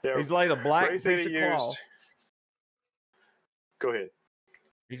 Yeah, He's laid a black Ray piece of cloth. Go ahead.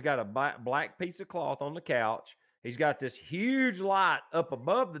 He's got a black piece of cloth on the couch. He's got this huge light up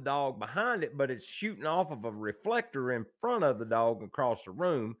above the dog behind it, but it's shooting off of a reflector in front of the dog across the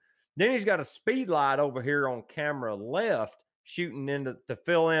room. Then he's got a speed light over here on camera left, shooting into to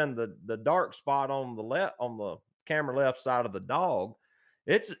fill in the dark spot on the camera left side of the dog.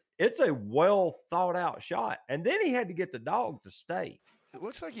 It's a well thought out shot. And then he had to get the dog to stay. It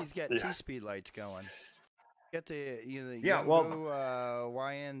looks like he's got two speed lights going. Got the YN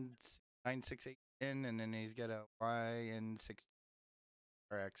 968 in, and then he's got a YN 6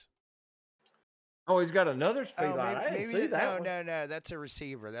 RX. Oh, he's got another speed light. I didn't see that. No. That's a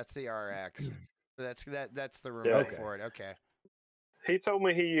receiver. That's the RX. That's the remote for it. Okay. He told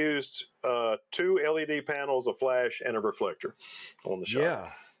me he used 2 LED panels, a flash, and a reflector on the shot.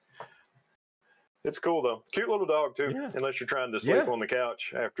 Yeah. It's cool though. Cute little dog too. Yeah. Unless you're trying to sleep on the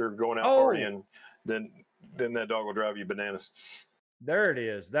couch after going out partying, then that dog will drive you bananas. There it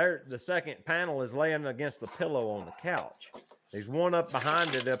is. There, the second panel is laying against the pillow on the couch. There's one up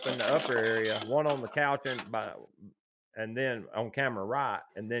behind it, up in the upper area. One on the couch and then on camera right,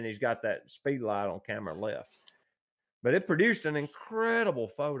 and then he's got that speed light on camera left. But it produced an incredible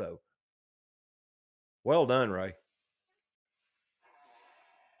photo. Well done, Ray.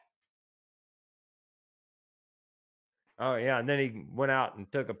 Oh, yeah. And then he went out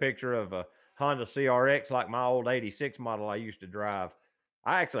and took a picture of a Honda CRX like my old 86 model I used to drive.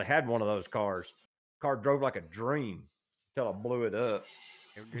 I actually had one of those cars. Car drove like a dream until I blew it up.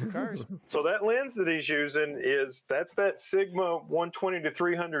 Good cars. So that lens that he's using that's that Sigma 120 to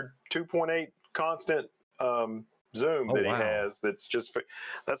 300 2.8 constant zoom that he has. That's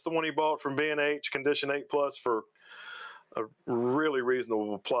the one he bought from B&H Condition 8 Plus for a really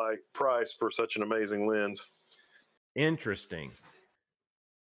reasonable price for such an amazing lens. Interesting.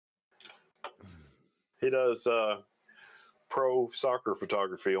 He does pro soccer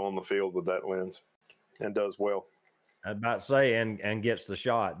photography on the field with that lens and does well. I'd about to say, and gets the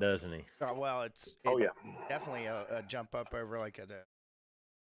shot, doesn't he? Oh, well, it's definitely a jump up over like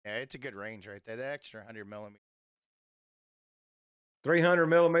it's a good range right there. That extra 100 millimeter. 300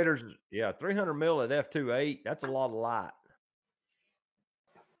 millimeters. Yeah, 300 mil at f2.8. That's a lot of light.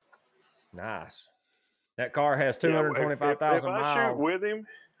 Nice. That car has 225,000 if I miles. shoot with him,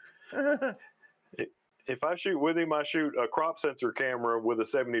 if I shoot with him, I shoot a crop sensor camera with a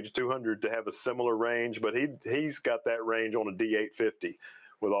 70 to 200 to have a similar range, but he's got that range on a D850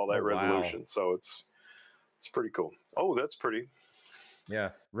 with all that resolution. Wow. So it's pretty cool. Oh, that's pretty. Yeah.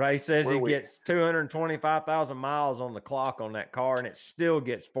 Ray says he gets 225,000 miles on the clock on that car, and it still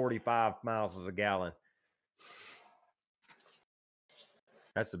gets 45 miles a gallon.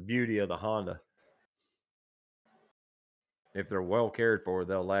 That's the beauty of the Honda. If they're well cared for,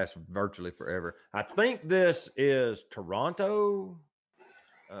 they'll last virtually forever. I think this is Toronto.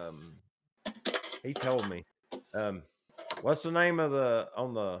 He told me. What's the name of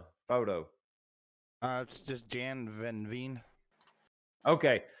on the photo? It's just Jan Van Veen.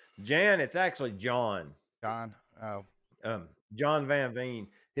 Okay, Jan. It's actually John. John. Oh. John Van Veen.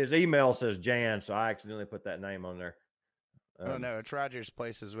 His email says Jan, so I accidentally put that name on there. Oh no, it's Roger's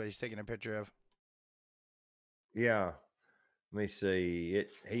place is what he's taking a picture of. Yeah. Let me see.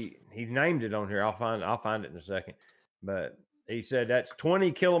 He named it on here. I'll find it in a second. But he said that's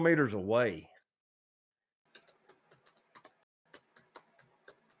 20 kilometers away.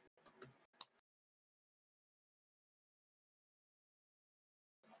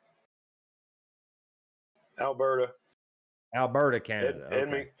 Alberta, Canada.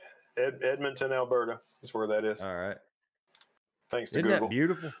 Edmonton, Alberta is where that is. All right. Thanks to Isn't Google. That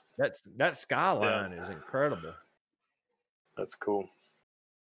beautiful? That skyline is incredible. That's cool.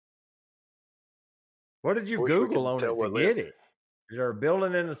 What did you Google on it to get it? Is there a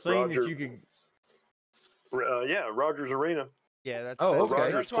building in the scene that you could? Yeah, Rogers Arena. Yeah, that's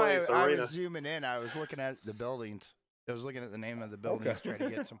okay. That's why I was zooming in. I was looking at the buildings. I was looking at the name of the buildings, trying to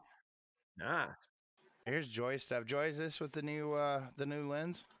get some. Nice. Here's Joy's stuff. Joy, is this with the new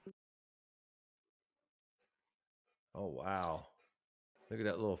lens? Oh wow! Look at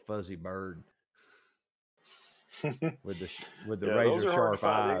that little fuzzy bird with the razor sharp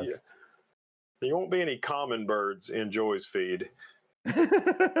eyes. There won't be any common birds in Joy's feed.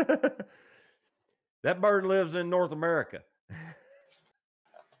 That bird lives in North America.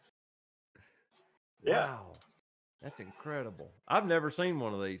 Yeah. Wow. That's incredible. I've never seen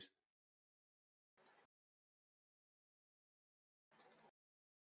one of these.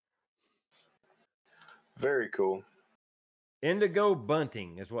 Very cool. Indigo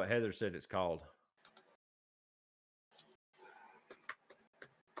bunting is what Heather said it's called.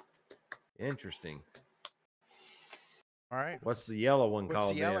 Interesting. All right. What's the yellow one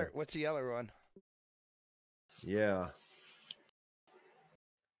called? What's the yellow one? Yeah.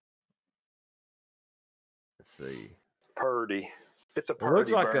 Let's see. Purdy. It's a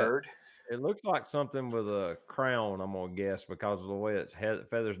purdy bird. It looks like something with a crown, I'm going to guess, because of the way its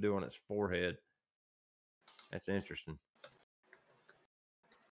feathers do on its forehead. That's interesting.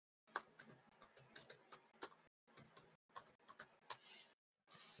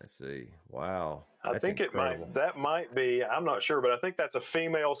 Let's see. Wow. I think that might be, I'm not sure, but I think that's a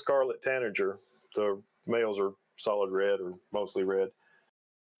female scarlet tanager. The males are solid red or mostly red.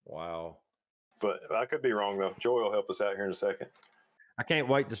 Wow. But I could be wrong, though. Joy will help us out here in a second. I can't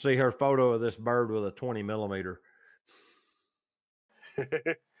wait to see her photo of this bird with a 20 millimeter.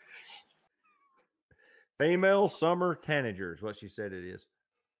 Female summer tanager is what she said it is.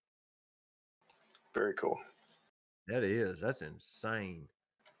 Very cool. That is. That's insane.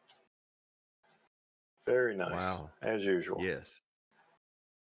 Very nice. Wow. As usual. Yes.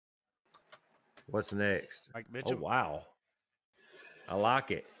 What's next? Mike Mitchell. Oh, wow. I like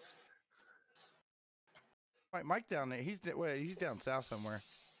it. Mike down there. He's down south somewhere.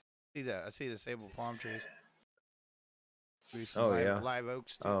 I see the sable palm trees. Live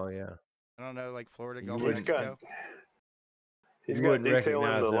oaks too. Oh yeah. I don't know, like Florida, Gulf of Mexico. He's got detail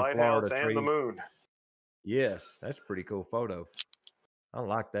in the lighthouse and the moon. Yes, that's a pretty cool photo. I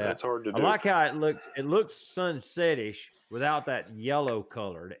like that. That's hard to do. I like how it looks. It looks sunsetish without that yellow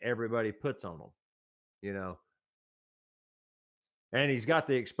color that everybody puts on them. You know. And he's got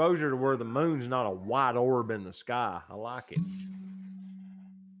the exposure to where the moon's not a white orb in the sky. I like it.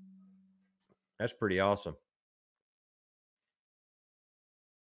 That's pretty awesome.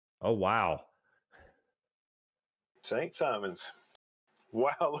 Oh, wow. St. Simon's.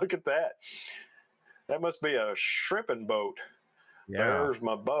 Wow, look at that. That must be a shrimping boat. Yeah. There's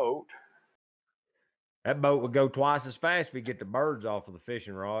my boat. That boat would go twice as fast if we get the birds off of the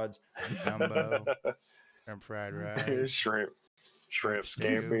fishing rods. Gumbo. Shrimp fried rice. Shrimp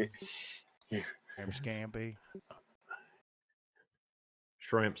scampi. Shrimp scampi.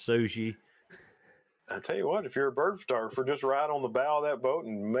 Shrimp sushi. I tell you what, if you're a bird photographer, just ride on the bow of that boat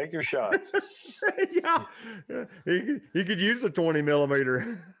and make your shots. Yeah, he could use a 20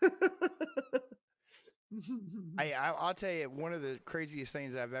 millimeter. I'll tell you, one of the craziest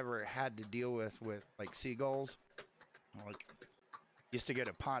things I've ever had to deal with like seagulls, like used to go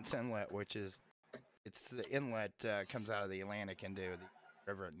to Ponce Inlet, which is it's the inlet comes out of the Atlantic into the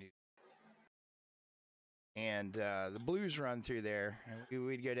river at New. And the blues run through there, and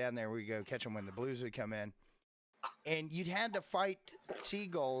we'd go down there. We'd go catch them when the blues would come in, and you'd had to fight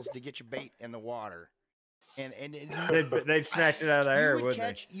seagulls to get your bait in the water. And they'd snatch it out of the air, wouldn't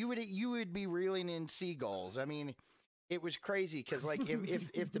they? You would be reeling in seagulls. I mean, it was crazy because like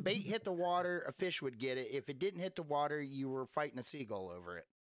if the bait hit the water, a fish would get it. If it didn't hit the water, you were fighting a seagull over it.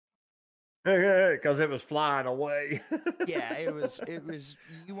 Because it was flying away. Yeah, it was.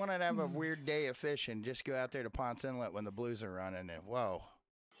 You want to have a weird day of fishing, just go out there to Ponce Inlet when the blues are running, and whoa,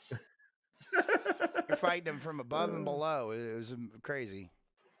 you're fighting them from above and below. It was crazy.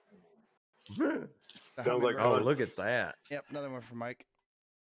 Sounds like oh, fun. look at that. Yep, another one for Mike.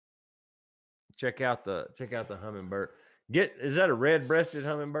 Check out the hummingbird. Is that a red-breasted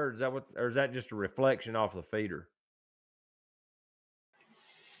hummingbird? Is that what, or is that just a reflection off the feeder?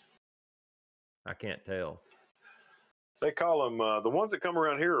 I can't tell. They call them the ones that come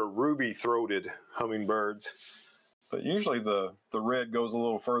around here are ruby-throated hummingbirds, but usually the red goes a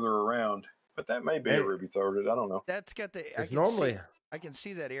little further around. But that may be a ruby-throated. I don't know. That's got the. I can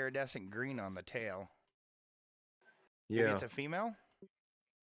see that iridescent green on the tail. Yeah, maybe it's a female.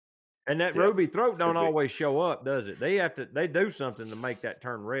 And that ruby throat don't always show up, does it? They do something to make that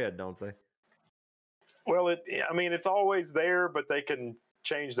turn red, don't they? Well, it's always there, but they can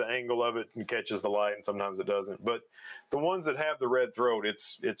change the angle of it and catches the light, and sometimes it doesn't. But the ones that have the red throat,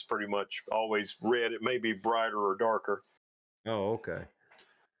 it's pretty much always red. It may be brighter or darker. Oh, okay.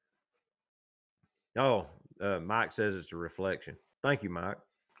 Oh, Mike says it's a reflection. Thank you, Mike.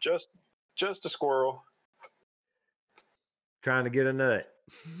 Just a squirrel. Trying to get a nut.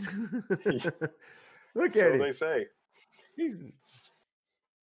 Look at so him. They say.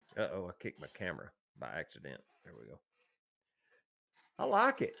 Uh-oh, I kicked my camera by accident. There we go. I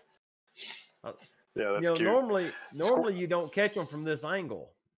like it. Yeah, that's cute. Normally you don't catch them from this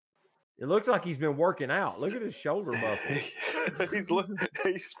angle. It looks like he's been working out. Look at his shoulder muscles.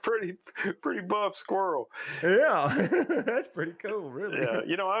 he's pretty buff squirrel. Yeah, that's pretty cool, really.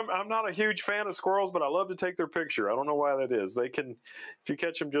 Yeah, I'm not a huge fan of squirrels, but I love to take their picture. I don't know why that is. They can, if you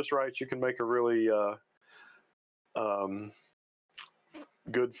catch them just right, you can make a really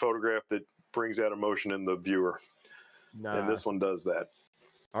good photograph that brings out emotion in the viewer. Nice. And this one does that.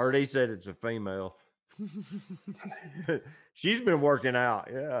 Already said it's a female. She's been working out.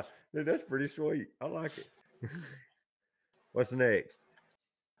 Yeah, dude, that's pretty sweet. I like it. What's next?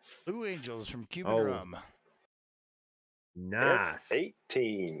 Blue Angels from Cuban Rum. Nice.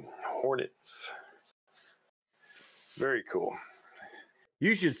 F-18 Hornets. Very cool.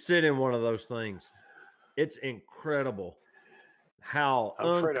 You should sit in one of those things. It's incredible how I'm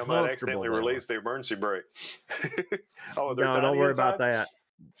afraid I might accidentally release the emergency brake. Oh, no, don't worry about that.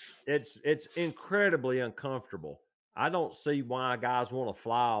 It's incredibly uncomfortable. I don't see why guys want to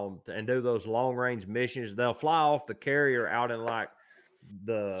fly and do those long range missions. They'll fly off the carrier out in like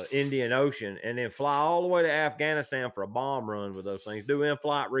the Indian Ocean and then fly all the way to Afghanistan for a bomb run with those things, do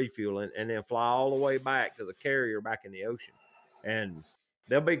in-flight refueling, and then fly all the way back to the carrier back in the ocean. And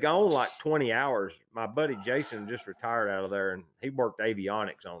they'll be gone like 20 hours. My buddy Jason just retired out of there, and he worked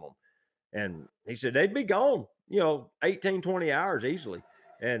avionics on them. And he said they'd be gone, 18, 20 hours easily.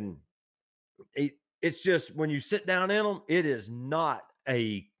 And it's just when you sit down in them, it has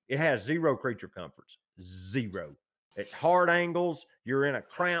zero creature comforts. Zero. It's hard angles. You're in a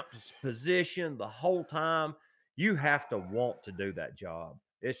cramped position the whole time. You have to want to do that job.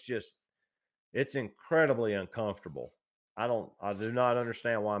 It's incredibly uncomfortable. I do not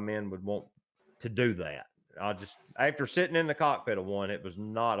understand why men would want to do that. After sitting in the cockpit of one, it was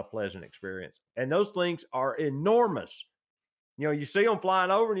not a pleasant experience. And those things are enormous. You see them flying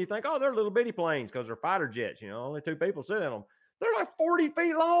over and you think, oh, they're little bitty planes because they're fighter jets. Only two people sit in them. They're like 40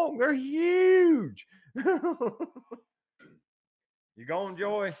 feet long. They're huge. You going,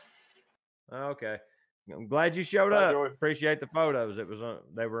 Joy? Okay. I'm glad you showed up. Joy. Appreciate the photos.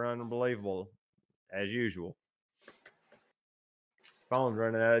 They were unbelievable as usual. Phone's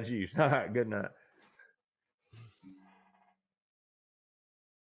running out of juice. All right, good night.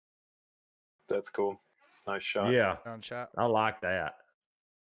 That's cool. Nice shot. Yeah. Shot. I like that.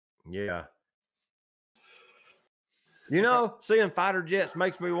 Yeah. You know, seeing fighter jets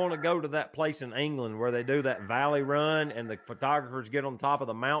makes me want to go to that place in England where they do that valley run and the photographers get on top of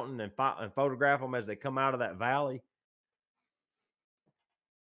the mountain and photograph them as they come out of that valley.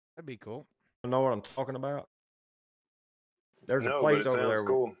 That'd be cool. You know what I'm talking about? There's a No, place but it over sounds there.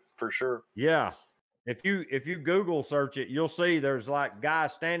 cool for sure. Yeah. If you Google search it, you'll see there's like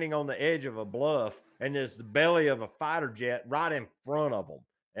guys standing on the edge of a bluff and there's the belly of a fighter jet right in front of them.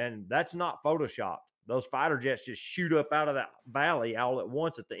 And that's not photoshopped. Those fighter jets just shoot up out of that valley all at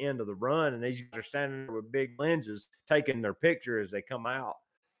once at the end of the run. And these guys are standing there with big lenses taking their picture as they come out.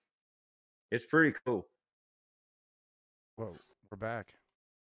 It's pretty cool. Whoa, we're back.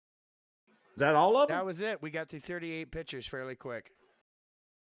 Is that all of them? That was it. We got through 38 pictures fairly quick.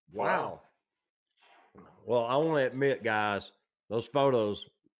 Wow. Well, I want to admit, guys, those photos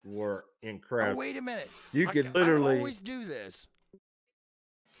were incredible. Oh, wait a minute. You could literally. I always do this.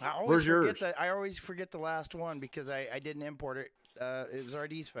 Where's yours? I always forget the last one because I didn't import it. It was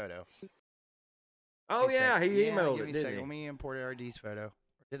RD's photo. Oh, yeah. He emailed give it, me a didn't second. he? Let me import RD's photo. Or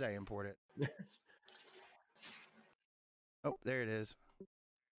did I import it? Oh, there it is.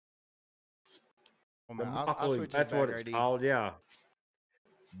 Well, I'll switch that's what it's RD. called, yeah.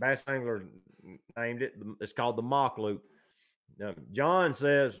 Bass Angler named it. It's called the mock loop. Now, John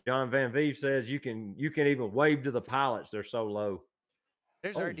Van Vieve says you can even wave to the pilots. They're so low.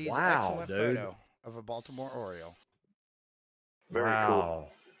 There's Oh, RD's wow, excellent dude. photo of a Baltimore Oriole. Very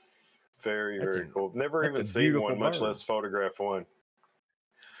cool. Very cool. Never even seen one, much less photograph one.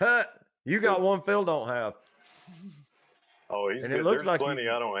 You got one Phil don't have. Oh, he's And good. it looks There's like plenty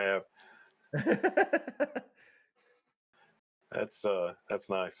I don't have. That's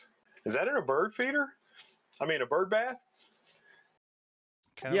nice. Is that in a bird feeder? I mean, a bird bath?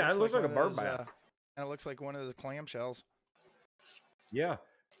 Kinda Yeah, it looks like a one of bird those, bath. And it looks like one of those clamshells. Yeah.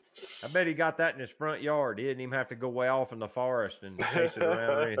 I bet he got that in his front yard. He didn't even have to go way off in the forest and chase it around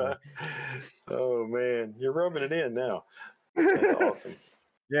or anything. Oh, man. You're rubbing it in now. That's awesome.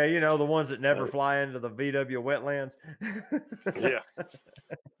 Yeah, you know, the ones that never fly into the VW wetlands. Yeah.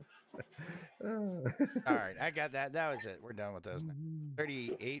 All right, I got that. That was it. We're done with those.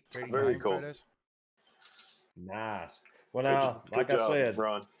 38, 39 Very cool. photos. Nice. Well, now, good like job, I said,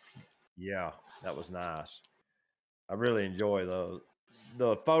 Ron. yeah, that was nice. I really enjoy those.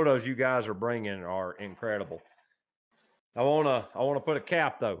 The photos you guys are bringing are incredible. I wanna put a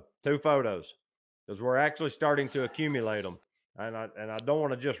cap though. 2 photos, because we're actually starting to accumulate them, and I don't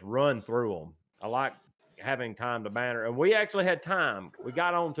want to just run through them. I like having time to banter, and we actually had time. We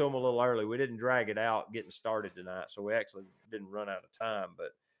got on to them a little early. We didn't drag it out getting started tonight, so we actually didn't run out of time.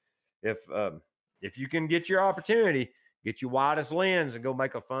 But if you can get your opportunity, get your widest lens and go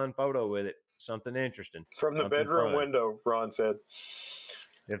make a fun photo with it. Something interesting. From the bedroom window, Ron said.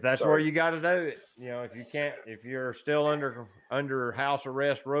 If that's where you got to do it, you know, if you can't, if you're still under house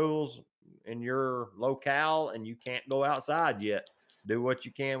arrest rules in your locale and you can't go outside yet, do what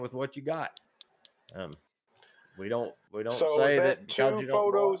you can with what you got. We don't So say is that 2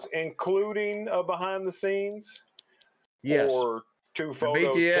 photos including a behind the scenes? Yes. Or 2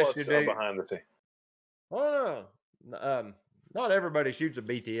 photos BTS plus a behind the scenes? Oh, not everybody shoots a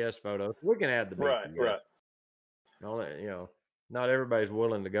BTS photo. We can add the BTS. Right. You know, not everybody's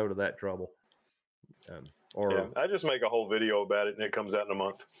willing to go to that trouble. I just make a whole video about it and it comes out in a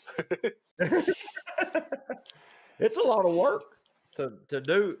month. It's a lot of work to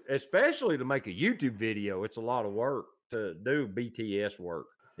do, especially to make a YouTube video. It's a lot of work to do BTS work.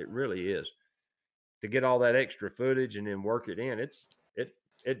 It really is. To get all that extra footage and then work it in.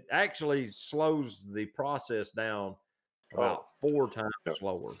 It actually slows the process down about 4 times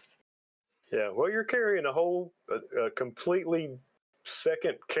slower. Yeah, well, you're carrying a whole completely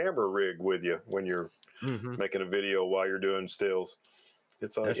second camera rig with you when you're making a video while you're doing stills.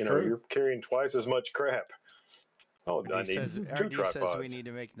 It's true. You're carrying twice as much crap. Oh, I need 2 tripods. Says we need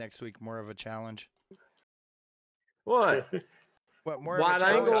to make next week more of a challenge. What? What, more of a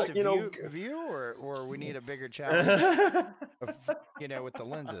challenge to view or we need a bigger challenge of, with the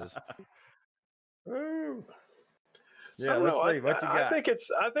lenses? Yeah, let's see what you got.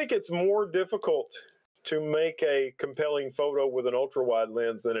 I think it's more difficult to make a compelling photo with an ultra wide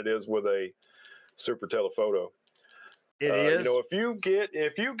lens than it is with a super telephoto. It is.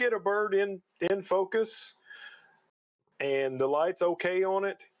 If you get a bird in focus and the light's okay on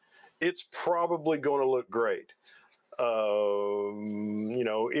it, it's probably going to look great.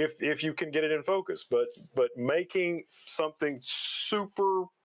 If you can get it in focus, but making something super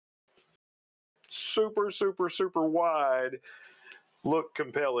wide look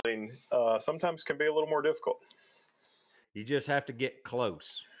compelling sometimes can be a little more difficult. You just have to get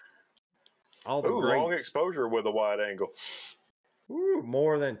close. All the Ooh, long greats. exposure with a wide angle. Ooh,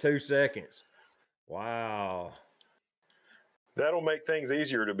 more than 2 seconds. Wow. That'll make things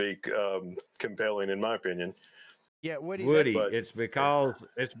easier to be compelling, in my opinion. Yeah, Woody. Woody, But- it's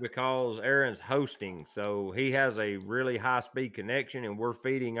because Aaron's hosting, so he has a really high speed connection, and we're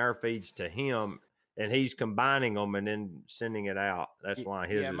feeding our feeds to him, and he's combining them and then sending it out. That's why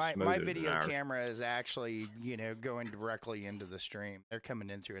his is my smoother than video ours. camera is actually, going directly into the stream. They're coming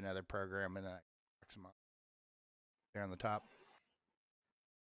in through another program and that there on the top.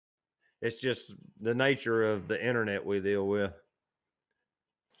 It's just the nature of the internet we deal with.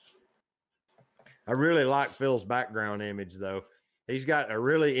 I really like Phil's background image, though. He's got a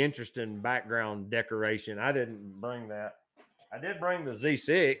really interesting background decoration. I didn't bring that. I did bring the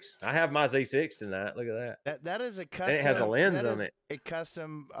Z6. I have my Z6 tonight. Look at that. That is a custom. And it has a lens on it. A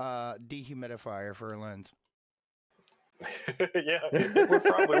custom dehumidifier for a lens. Yeah, it would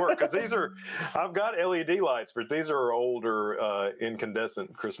probably work because these are. I've got LED lights, but these are older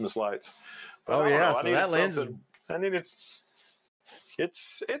incandescent Christmas lights. But Oh I don't yeah, know, I so that lens is. I mean, it's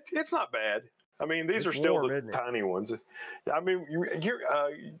not bad. I mean, these are still warm, the tiny ones. I mean, you're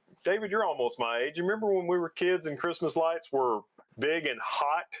David, you're almost my age. You remember when we were kids and Christmas lights were big and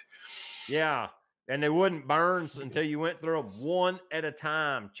hot? Yeah, and they wouldn't burn until you went through them one at a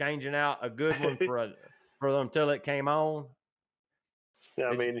time, changing out a good one for them until it came on. Yeah,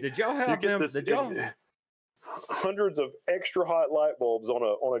 I mean, did y'all have them? Did y'all? Hundreds of extra hot light bulbs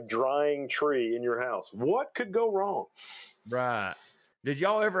on a drying tree in your house. What could go wrong? Right. Did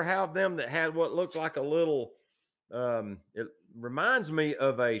y'all ever have them that had what looked like a little? It reminds me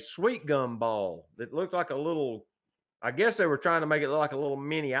of a sweet gum ball that looked like a little. I guess they were trying to make it look like a little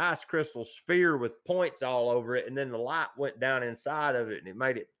mini ice crystal sphere with points all over it, and then the light went down inside of it, and it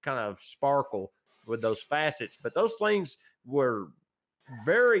made it kind of sparkle with those facets. But those things were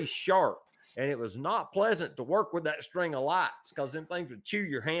very sharp, and it was not pleasant to work with that string of lights because them things would chew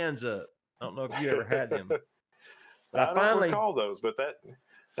your hands up. I don't know if you ever had them. But I don't recall those, but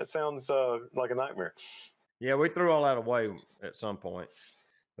that sounds like a nightmare. Yeah, we threw all that away at some point.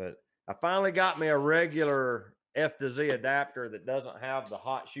 But I finally got me a regular F to Z adapter that doesn't have the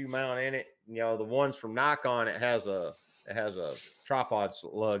hot shoe mount in it. The ones from Nikon, it has a tripod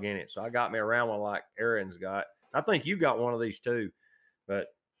lug in it. So I got me a round one like Aaron's got. I think you got one of these too. But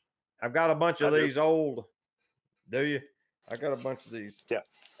I've got a bunch of these old. Do you? I got a bunch of these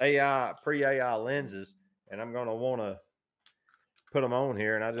pre-AI lenses, and I'm going to want to put them on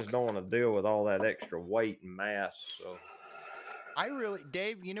here, and I just don't want to deal with all that extra weight and mass. So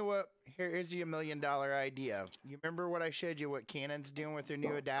Dave, you know what? Here's your $1 million idea. You remember what I showed you? What Canon's doing with their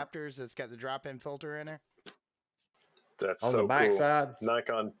new adapters? That's got the drop-in filter in there. That's on so the backside. Cool.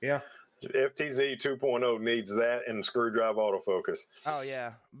 Nikon. Yeah. FTZ 2.0 needs that and screwdriver autofocus. Oh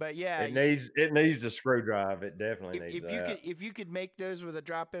yeah, but yeah, it needs the screwdriver. It definitely needs that. If you could make those with a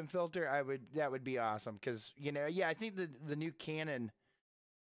drop-in filter, that would be awesome. Because I think the new Canon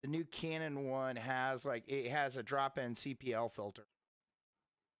one has a drop-in CPL filter.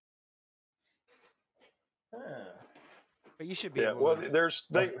 But you should be.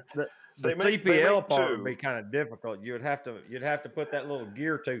 The CPL part would be kind of difficult. You'd have to put that little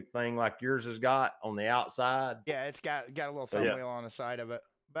gear tooth thing like yours has got on the outside. Yeah, it's got a little thumb wheel on the side of it.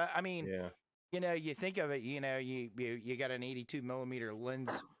 But I mean, you think of it, you got an 82 millimeter lens,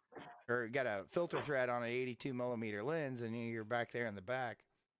 or got a filter thread on an 82 millimeter lens, and you're back there in the back.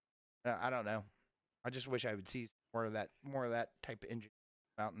 I don't know. I just wish I would see more of that type of engine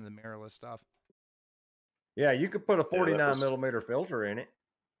out in the mirrorless stuff. Yeah, you could put a 49 millimeter filter in it.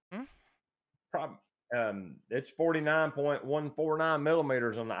 It's 49.149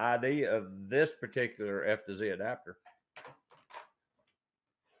 millimeters on the ID of this particular F to Z adapter.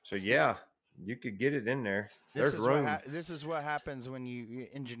 So yeah, you could get it in there. There's room. This is what happens when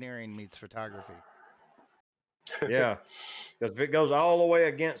engineering meets photography. Yeah, because if it goes all the way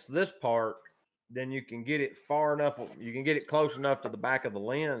against this part, then you can get it far enough. You can get it close enough to the back of the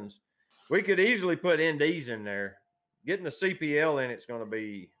lens. We could easily put NDs in there. Getting the CPL in, it's going to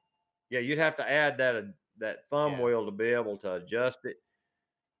be. Yeah, you'd have to add that thumb wheel to be able to adjust it,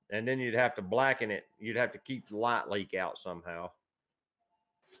 and then you'd have to blacken it. You'd have to keep the light leak out somehow.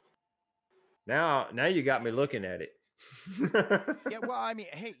 Now you got me looking at it. Yeah, well, I mean,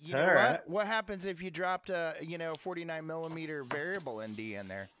 hey, you know what? What happens if you dropped a 49 millimeter variable ND in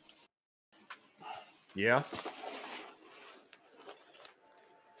there? Yeah.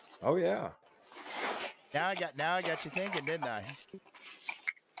 Oh yeah. Now I got you thinking, didn't I?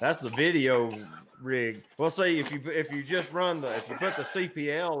 That's the video rig. Well, see, if you just if you put the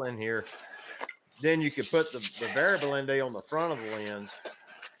CPL in here, then you could put the variable ND on the front of the lens,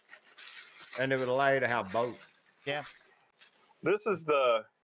 and it would allow you to have both. Yeah. This is the.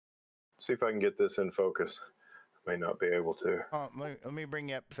 See if I can get this in focus. May not be able to. Oh, let me bring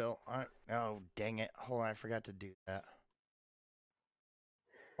you up, Phil. Oh, dang it. Hold on. I forgot to do that.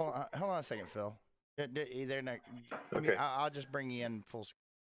 Hold on a second, Phil. They're not, Okay. I'll just bring you in full screen.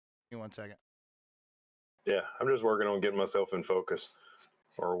 Give me 1 second. Yeah, I'm just working on getting myself in focus,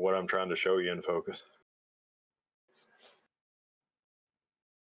 or what I'm trying to show you in focus.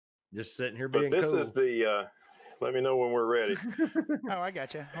 Just sitting here being But this cool. is the. Let me know when we're ready. Oh, I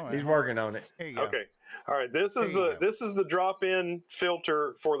got you. He's working on it. Here you go. Okay. All right. This is the drop-in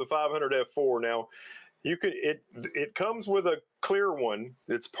filter for the 500 f4. Now, you could it comes with a clear one.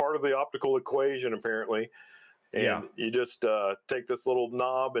 It's part of the optical equation apparently, and you just take this little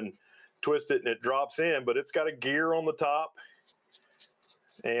knob and twist it, and it drops in. But it's got a gear on the top,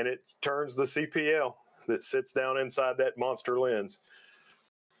 and it turns the CPL that sits down inside that monster lens.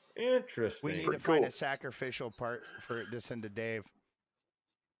 Interesting. We need to find a sacrificial part for this into Dave.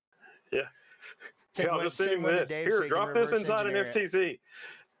 Yeah. I'll just send him this. Here, drop this inside an FTZ.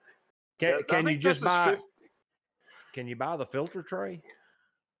 Can you just buy? Can you buy the filter tray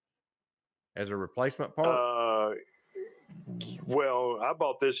as a replacement part? Well, I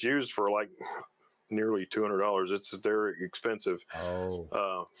bought this used for like nearly $200. They're expensive. It's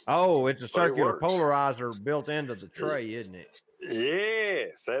a circular polarizer built into the tray, isn't it?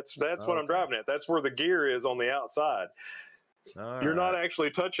 Yes, that's what I'm driving at. That's where the gear is on the outside. You're not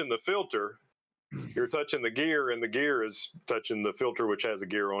actually touching the filter. You're touching the gear, and the gear is touching the filter, which has a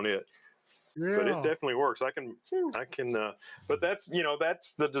gear on it. Yeah. But it definitely works. I can. But that's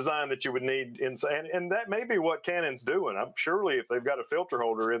the design that you would need inside, and that may be what Canon's doing. I'm surely if they've got a filter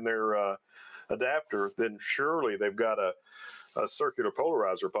holder in their adapter, then surely they've got a circular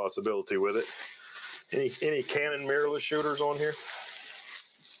polarizer possibility with it. Any Canon mirrorless shooters on here?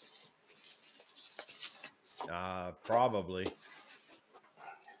 Probably.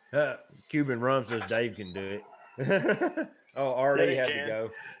 Cuban Rum says Dave can do it. Oh, RD had to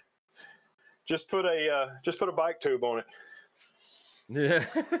go. Just put a bike tube on it.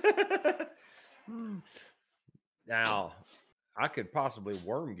 Yeah. Now, I could possibly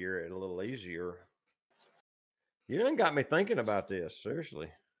worm gear it a little easier. You done got me thinking about this. Seriously.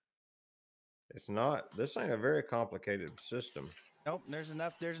 This ain't a very complicated system. Nope, there's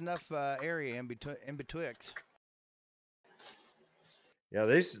enough area in betwixt. Yeah,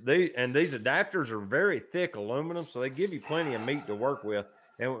 these adapters are very thick aluminum, so they give you plenty of meat to work with.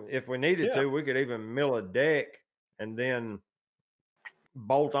 And if we needed to, we could even mill a deck and then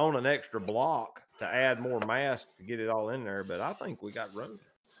bolt on an extra block to add more mass to get it all in there. But I think we got room.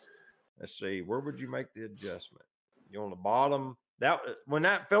 Let's see, where would you make the adjustment? You on the bottom? When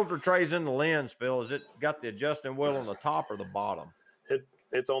that filter tray's in the lens, Phil, is it got the adjusting wheel on the top or the bottom?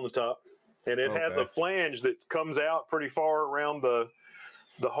 It's on the top, and it has a flange that comes out pretty far around the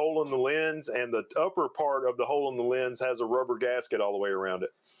hole in the lens, and the upper part of the hole in the lens has a rubber gasket all the way around it,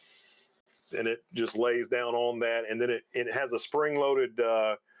 and it just lays down on that, and then it has a spring-loaded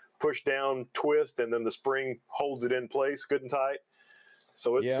push down twist, and then the spring holds it in place good and tight,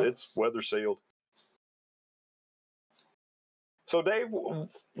 so it's weather sealed. So, Dave,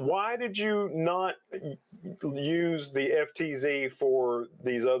 why did you not use the FTZ for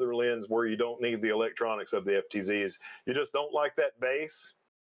these other lenses where you don't need the electronics of the FTZs? You just don't like that base?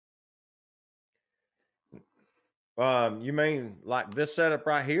 You mean like this setup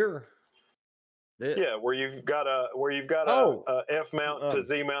right here? Yeah, where you've got a F mount to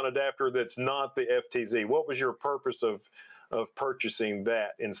Z mount adapter that's not the FTZ. What was your purpose of purchasing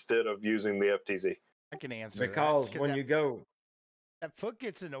that instead of using the FTZ? I can answer because when you go. That foot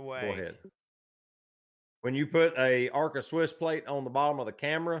gets in the way. Go ahead. When you put a Arca Swiss plate on the bottom of the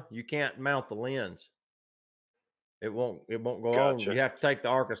camera, you can't mount the lens. It won't go on. You have to take the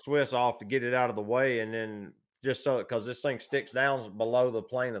Arca Swiss off to get it out of the way, and then just because this thing sticks down below the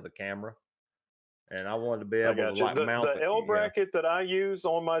plane of the camera. And I wanted to be able to mount the L bracket that I use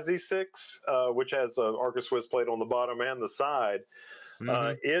on my Z6, which has an Arca Swiss plate on the bottom and the side.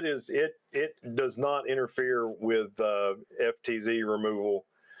 It does not interfere with FTZ removal,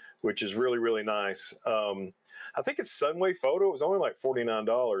 which is really, really nice. I think it's Sunway Photo. It was only like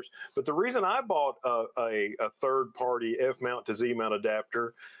 $49. But the reason I bought a third-party F mount to Z mount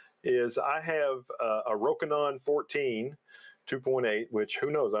adapter is I have a Rokinon 14 2.8, which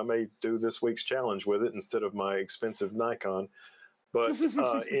who knows, I may do this week's challenge with it instead of my expensive Nikon. But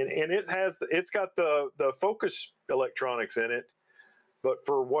and it's got the focus electronics in it. But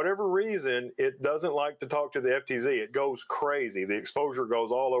for whatever reason, it doesn't like to talk to the FTZ. It goes crazy. The exposure goes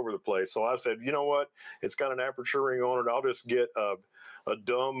all over the place. So I said, you know what? It's got an aperture ring on it. I'll just get a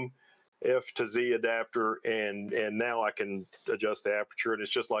dumb F to Z adapter, and now I can adjust the aperture, and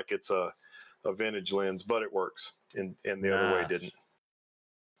it's just like it's a vintage lens, but it works, and the other way didn't.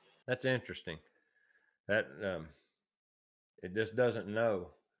 That's interesting. That it just doesn't know.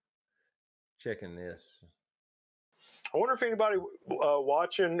 Checking this. I wonder if anybody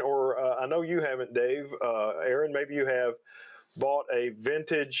watching, or I know you haven't, Dave. Aaron, maybe you have bought a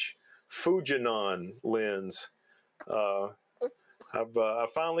vintage Fujinon lens. I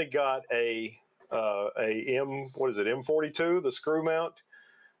finally got a M42, the screw mount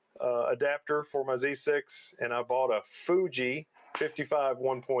adapter for my Z6, and I bought a Fuji 55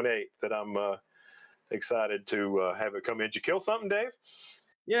 1.8 that I'm excited to have it come in. Did you kill something, Dave?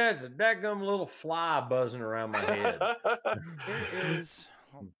 Yeah, it's a dadgum little fly buzzing around my head. There is.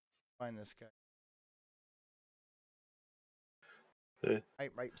 I'll find this guy. I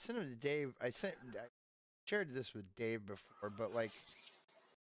sent him to Dave. I shared this with Dave before, but like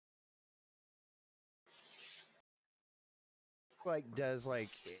does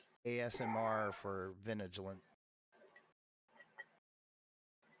like ASMR for vintage lens.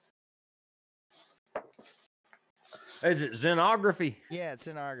 Is it Zenography? Yeah, it's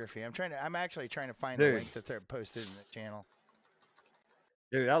Zenography. I'm actually trying to find the link that they're posted in the channel.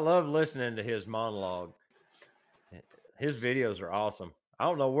 Dude, I love listening to his monologue. His videos are awesome. I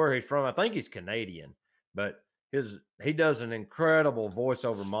don't know where he's from. I think he's Canadian, but he does an incredible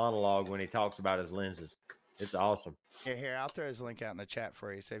voiceover monologue when he talks about his lenses. It's awesome. Here, I'll throw his link out in the chat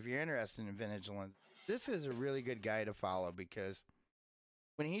for you. So if you're interested in vintage lens, this is a really good guy to follow, because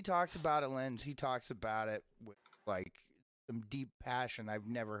when he talks about a lens, he talks about it with like some deep passion I've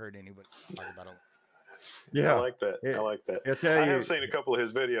never heard anybody talk about a lens. Yeah, I like that. I like that. I have seen a couple of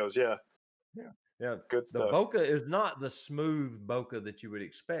his videos. Yeah. Good stuff. The bokeh is not the smooth bokeh that you would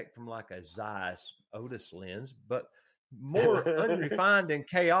expect from like a Zeiss Otis lens, but more unrefined and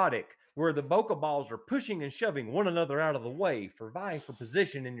chaotic, where the bokeh balls are pushing and shoving one another out of the way for vying for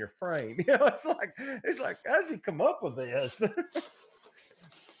position in your frame. You know, it's like how does he come up with this?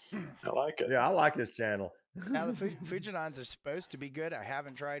 I like it. Yeah, I like his channel. Now the Fujinons are supposed to be good. I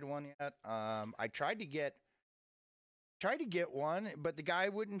haven't tried one yet. I tried to get one, but the guy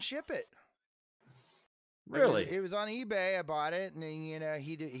wouldn't ship it. Really? It was on eBay. I bought it, and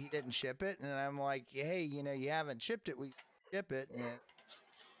he didn't ship it. And I'm like, hey, you haven't shipped it. We ship it. And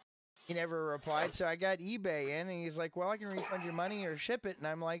he never replied. So I got eBay in, and he's like, well, I can refund your money or ship it. And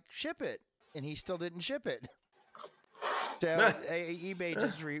I'm like, ship it. And he still didn't ship it. So eBay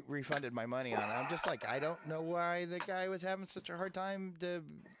just refunded my money on it. I'm just like, I don't know why the guy was having such a hard time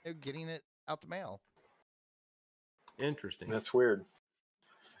getting it out the mail. Interesting. That's weird.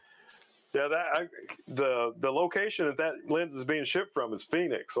 Yeah, the location that lens is being shipped from is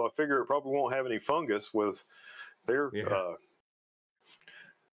Phoenix, so I figure it probably won't have any fungus with their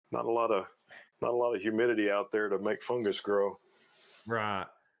not a lot of humidity out there to make fungus grow. Right.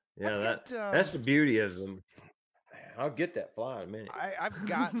 Yeah, that's the beauty of them. I'll get that fly in a minute. I've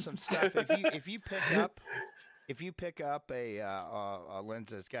got some stuff. If you pick up a lens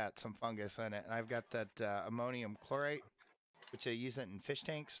that's got some fungus in it, and I've got that ammonium chlorate, which they use it in fish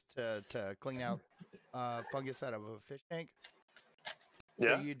tanks to clean out fungus out of a fish tank.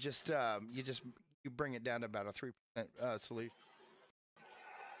 Yeah. So you bring it down to about a 3% solution,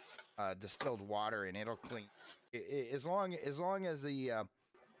 distilled water, and it'll clean. As long as the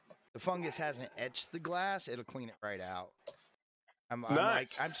fungus hasn't etched the glass, it'll clean it right out. I'm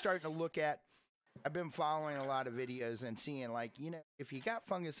starting to look at. I've been following a lot of videos and seeing, like, if you got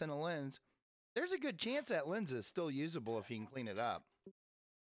fungus in a lens, there's a good chance that lens is still usable if you can clean it up.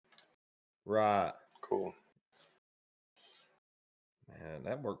 Right. Cool. Man,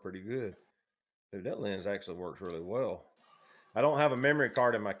 that worked pretty good. Dude, that lens actually works really well. I don't have a memory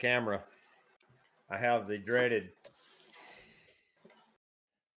card in my camera. I have the dreaded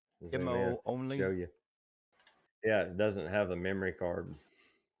demo only. Show you. Yeah, it doesn't have the memory card.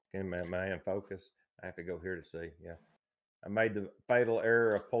 Am I in focus? I have to go here to see. Yeah. I made the fatal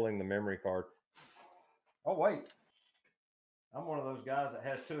error of pulling the memory card. Oh, wait. I'm one of those guys that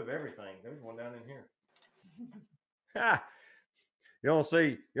has two of everything. There's one down in here. Ha! You don't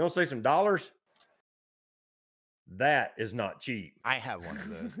see some dollars? That is not cheap. I have one of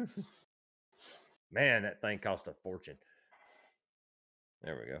those. Man, that thing cost a fortune.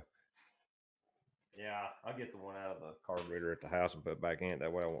 There we go. Yeah, I'll get the one out of the card reader at the house and put it back in.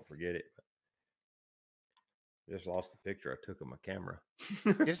 That way I won't forget it. Just lost the picture I took of my camera.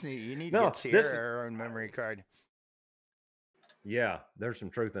 You need to get Sierra her own memory card. Yeah, there's some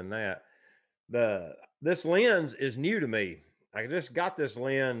truth in that. This lens is new to me. I just got this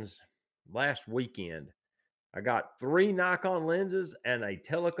lens last weekend. I got 3 Nikon lenses and a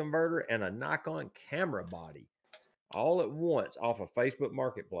teleconverter and a Nikon camera body all at once off of Facebook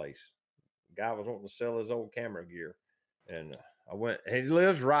Marketplace. The guy was wanting to sell his old camera gear. And I went, he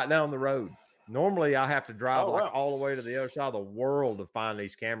lives right down the road. Normally, I have to drive all the way to the other side of the world to find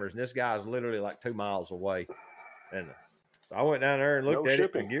these cameras. And this guy is literally like 2 miles away. And so I went down there and looked at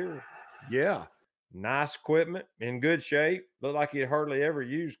it. The gear. Yeah. Nice equipment, in good shape. Looked like he'd hardly ever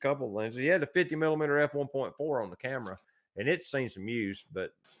used a couple of lenses. He had a 50mm f1.4 on the camera, and it's seen some use.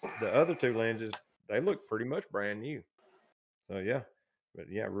 But the other 2 lenses, they look pretty much brand new. So, yeah.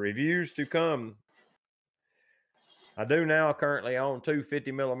 But, yeah, reviews to come. I do now currently own 2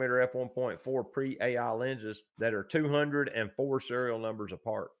 50mm f1.4 pre-AI lenses that are 204 serial numbers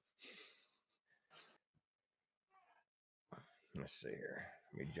apart. Let's see here.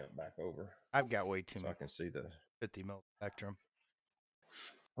 Let me jump back over. I've got way too so much. I can see the 50mm spectrum.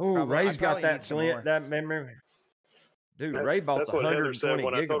 Oh, Ray's got that flint, that memory. Dude, Ray bought the 120 That's what Heather said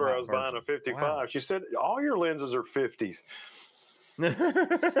when I told her I was version. buying a 55. Wow. She said, all your lenses are 50s.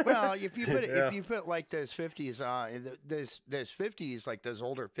 Well, if you put like those 50s on, those 50s, like those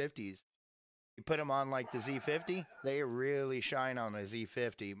older 50s, you put them on like the Z50, they really shine on a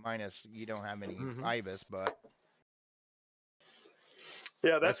Z50. Minus you don't have any IBIS, but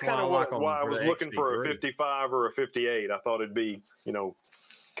yeah, that's kind of why I was looking for a 55 or a 58. I thought it'd be,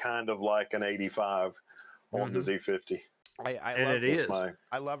 kind of like an 85 on the Z50.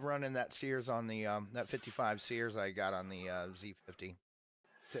 I love running that Sears on the that 55 Sears I got on the Z50.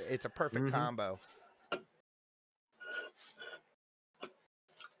 It's a perfect combo.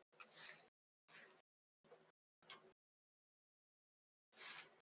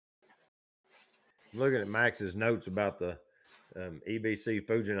 Looking at Max's notes about the EBC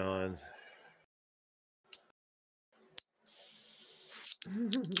Fujinons.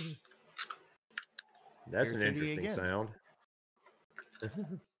 That's an interesting sound.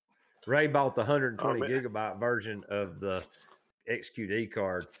 Ray bought the 120 gigabyte version of the XQD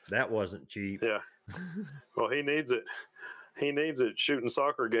card. That wasn't cheap. Yeah. Well, he needs it. He needs it shooting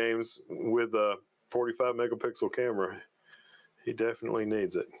soccer games with a 45 megapixel camera. He definitely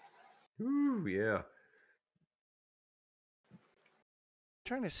needs it. Ooh, yeah. I'm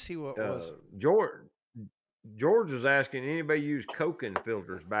trying to see what was George was asking, anybody use Koken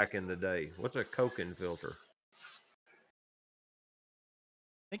filters back in the day? What's a Koken filter?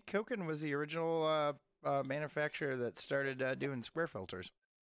 I think Koken was the original manufacturer that started doing square filters.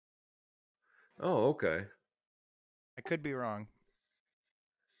 Oh, okay. I could be wrong.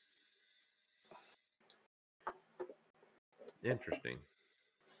 Interesting.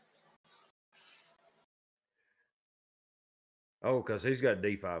 Oh, because he's got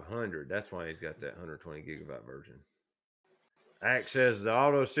D500. That's why he's got that 120 gigabyte version. Axe says the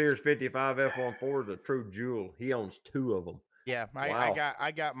Auto Sears 55 F14 is a true jewel. He owns 2 of them. Yeah, wow.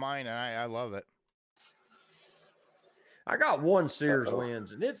 I got mine and I love it. I got one Sears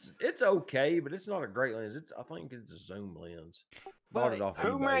lens and it's okay, but it's not a great lens. I think it's a zoom lens. Bought it off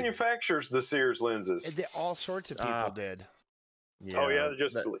Who eBay. manufactures the Sears lenses? All sorts of people did. Yeah, oh yeah,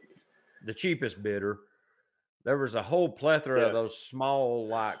 just the cheapest bidder. There was a whole plethora of those small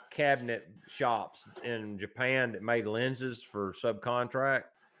like cabinet shops in Japan that made lenses for subcontract.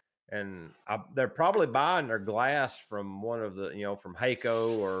 And they're probably buying their glass from one of the, from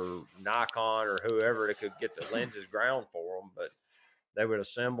Heiko or Nikon or whoever that could get the lenses ground for them. But they would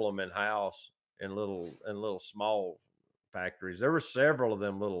assemble them in house in little small factories. There were several of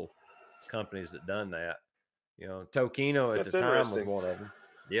them little companies that done that. Tokino at the time was one of them.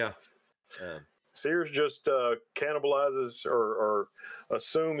 Yeah. Sears just cannibalizes or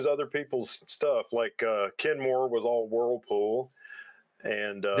assumes other people's stuff. Like Kenmore was all Whirlpool.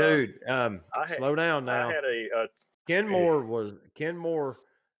 And dude, slow down now. I had a Kenmore was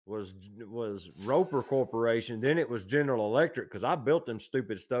Roper Corporation. Then it was General Electric because I built them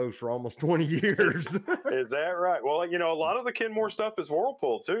stupid stoves for almost 20 years. Is that right? Well, a lot of the Kenmore stuff is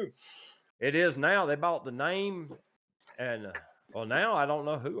Whirlpool too. It is now. They bought the name, and now I don't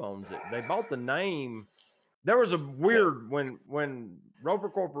know who owns it. They bought the name. There was a weird when Roper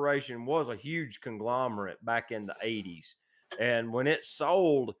Corporation was a huge conglomerate back in the 80s. And when it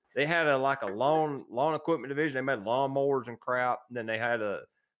sold, they had a lawn equipment division. They made lawnmowers and crap. And then they had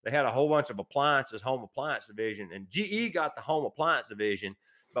a whole bunch of appliances, home appliance division. And GE got the home appliance division,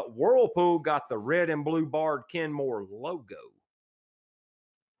 but Whirlpool got the red and blue barred Kenmore logo.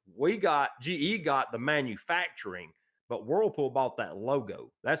 GE got the manufacturing, but Whirlpool bought that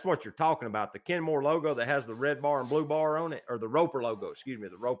logo. That's what you're talking about. The Kenmore logo that has the red bar and blue bar on it, or the Roper logo,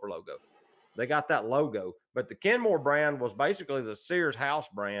 the Roper logo. They got that logo, but the Kenmore brand was basically the Sears house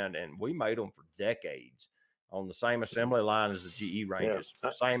brand, and we made them for decades. on the same assembly line as the GE ranges,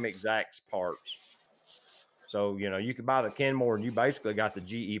 same exact parts. So, you know, you could buy the Kenmore and you basically got the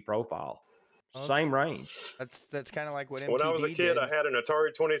GE profile. Same range. That's kind of like what MTV When I was a kid, did. I had an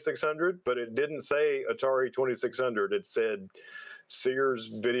Atari 2600, but it didn't say Atari 2600. It said Sears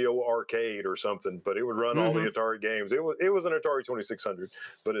Video Arcade or something, but it would run all the Atari games. It was an Atari 2600,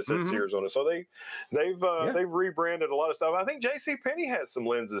 but it said Sears on it. So they've rebranded a lot of stuff. I think JCPenney has some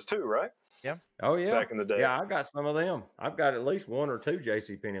lenses too, right? Yeah. Oh yeah. Back in the day. Yeah, I got some of them. I've got at least 1 or 2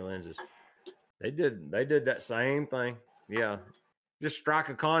 JCPenney lenses. They did that same thing. Yeah. Just strike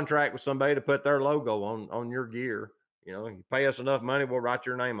a contract with somebody to put their logo on your gear. You know, you pay us enough money, we'll write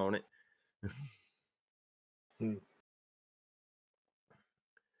your name on it.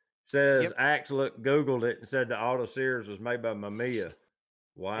 Says Axel Googled it and said the Auto Sears was made by Mamiya.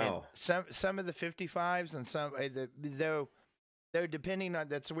 Wow. And some of the 55s and some though depending on,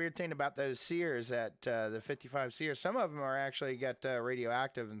 that's the weird thing about those Sears, that the 55 Sears, some of them are actually got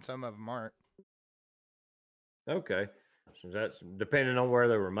radioactive and some of them aren't. Okay. So that's depending on where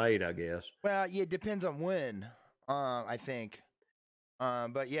they were made, I guess. Well, yeah, it depends on when, I think.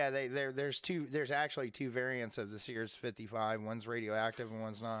 But yeah, there's actually 2 variants of the Sears 55. One's radioactive and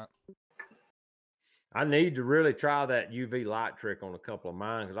one's not. I need to really try that UV light trick on a couple of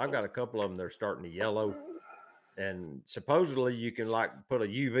mine, because I've got a couple of them that are starting to yellow. And supposedly you can like put a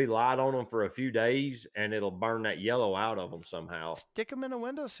UV light on them for a few days and it'll burn that yellow out of them somehow. Stick them in a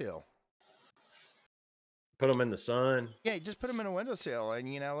windowsill. Put them in the sun. Yeah, just put them in a windowsill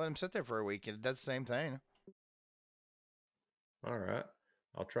and, you know, let them sit there for a week. It does the same thing. All right.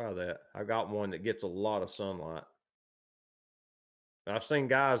 I'll try that. I got one that gets a lot of sunlight. I've seen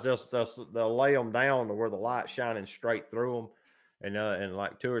guys, they'll lay them down to where the light's shining straight through them, and in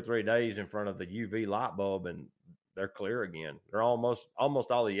like 2 or 3 days in front of the UV light bulb, and they're clear again. They're almost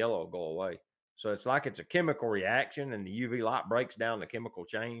all the yellow will go away. So it's like it's a chemical reaction, and the UV light breaks down the chemical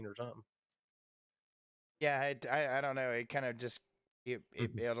chain or something. Yeah, I don't know. It kind of just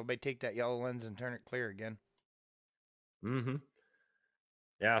it'll take that yellow lens and turn it clear again. Mm-hmm.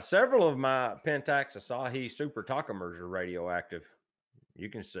 Yeah, several of my Pentax Asahi Super Takamers are radioactive. You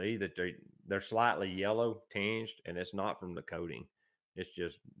can see that they're slightly yellow tinged, and it's not from the coating. It's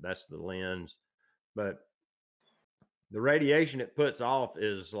just, that's the lens. But the radiation it puts off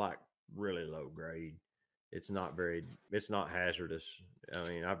is like really low grade. It's not hazardous. I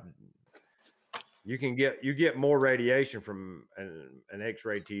mean, you get more radiation from an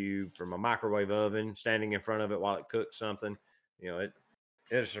X-ray tube, from a microwave oven, standing in front of it while it cooks something. You know,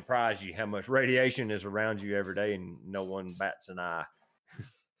 it'll surprise you how much radiation is around you every day, and no one bats an eye.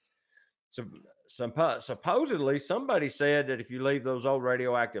 So supposedly somebody said that if you leave those old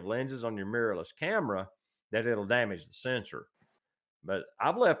radioactive lenses on your mirrorless camera, that it'll damage the sensor. But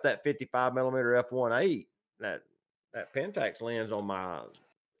I've left that 55 millimeter f1.8, that Pentax lens on my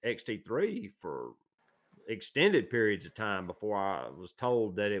XT3 for extended periods of time before I was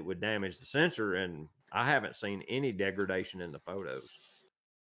told that it would damage the sensor, and I haven't seen any degradation in the photos.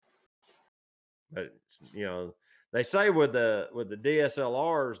 But you know, they say with the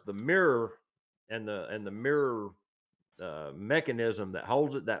DSLRs, the mirror and the mirror mechanism that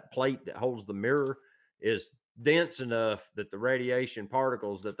holds it, that plate that holds the mirror, is dense enough that the radiation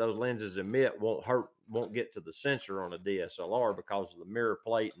particles that those lenses emit won't get to the sensor on a DSLR, because of the mirror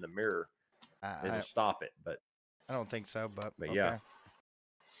plate and the mirror. It'll stop it. But I don't think so. But okay. Yeah.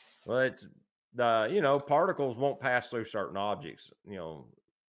 Well, it's particles won't pass through certain objects. You know,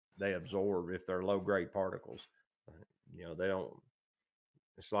 they absorb if they're low grade particles. You know, they don't.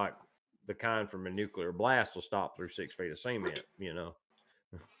 It's like the kind from a nuclear blast will stop through 6 feet of cement. You know.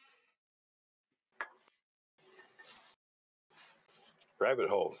 Rabbit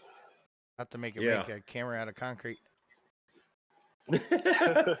hole. Have to make a camera out of concrete.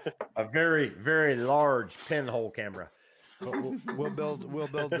 A very, very large pinhole camera. We'll build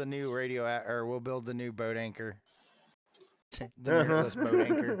the new we'll build the new boat anchor. The mirrorless boat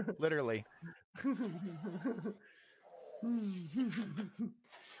anchor, literally.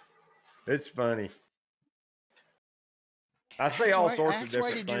 It's funny. I say all sorts of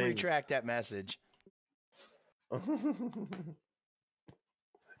different things. Why did you retract that message?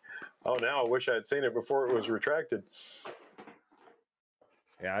 Oh, now I wish I had seen it before it was retracted.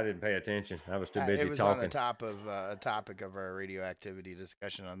 Yeah, I didn't pay attention. I was too busy talking. It was on the top of a topic of our radioactivity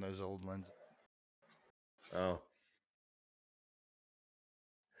discussion on those old lenses.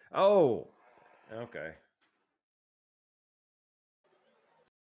 Oh, okay.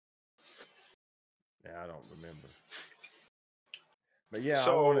 Yeah, I don't remember. But yeah,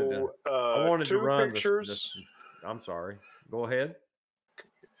 so, I wanted to run pictures. I'm sorry. Go ahead.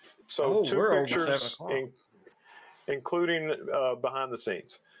 So 2 pictures. including behind the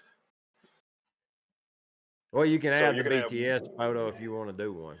scenes. Well, you can So add you the can have- BTS photo if you want to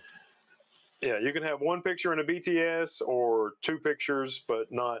do one. Yeah, you can have one picture in a BTS or two pictures,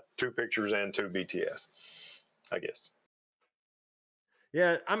 but not two pictures and two BTS, I guess.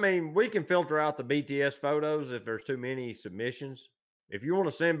 Yeah, I mean, we can filter out the BTS photos if there's too many submissions. If you want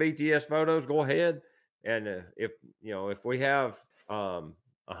to send BTS photos, go ahead. And if we have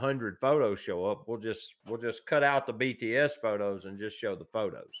 100 photos show up, we'll just cut out the BTS photos and just show the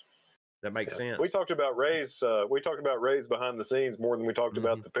photos. That makes sense. We talked about Ray's. We talked about Ray's behind the scenes more than we talked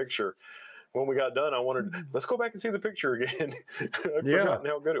about the picture. When we got done, I wanted let's go back and see the picture again. I've forgotten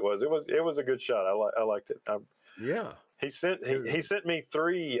how good it was. It was a good shot. I liked it. Yeah. He sent me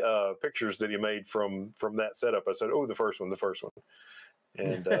 3 pictures that he made from that setup. I said, "Oh, the first one,"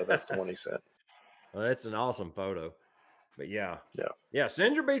 and that's the one he sent. Well, that's an awesome photo. But yeah. Yeah.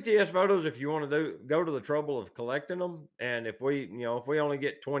 Send your BTS photos if you want to go to the trouble of collecting them. And if we only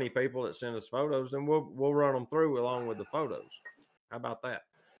get 20 people that send us photos, then we'll run them through along with the photos. How about that?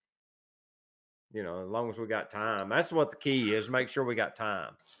 As long as we got time. That's what the key is. Make sure we got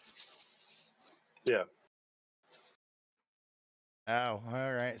time. Yeah. Oh,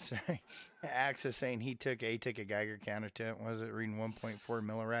 all right. Sorry. Axis saying he took a Geiger counter to it. Was it reading 1.4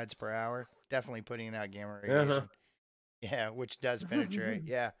 millirads per hour? Definitely putting out gamma radiation. Yeah, which does penetrate.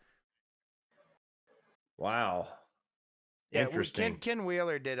 Yeah. Wow. Yeah. Interesting. Ken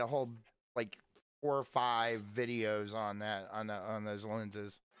Wheeler did a whole 4 or 5 videos on that on those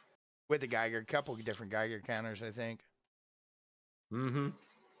lenses with the Geiger, a couple of different Geiger counters, I think. Mm-hmm.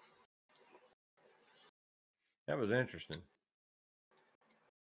 That was interesting.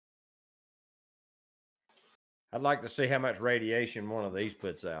 I'd like to see how much radiation one of these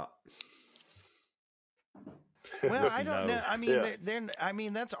puts out. Well, I don't know. I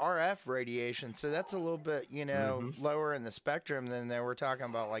mean, that's RF radiation, so that's a little bit, lower in the spectrum than we're talking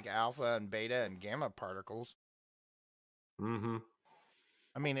about like alpha and beta and gamma particles. Mm-hmm.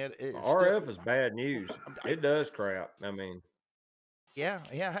 I mean, RF is bad news. It does crap. I mean, yeah.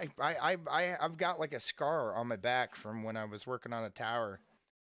 I've got like a scar on my back from when I was working on a tower,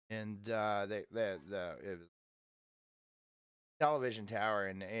 and it was television tower,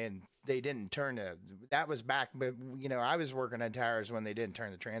 and they didn't turn that was back, but I was working on towers when they didn't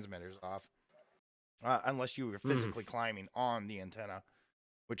turn the transmitters off, unless you were physically climbing on the antenna,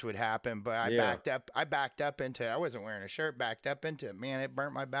 which would happen. But I backed up into, I wasn't wearing a shirt, backed up into it. Man, it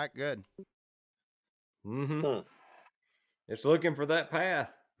burnt my back good. It's looking for that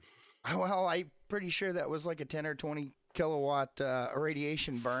path. Well, I'm pretty sure that was like a 10 or 20 kilowatt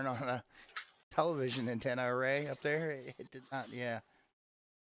radiation burn on a television antenna array up there. It did not. Yeah.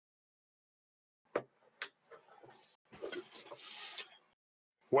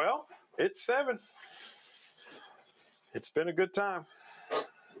 Well, it's 7. It's been a good time.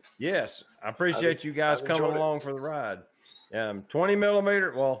 Yes, I appreciate you guys coming along for the ride. 20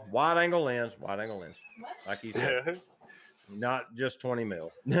 millimeter, wide angle lens, like you said, not just 20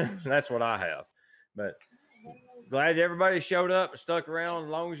 mil. That's what I have. But glad everybody showed up and stuck around as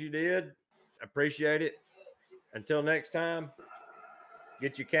long as you did. Appreciate it. Until next time,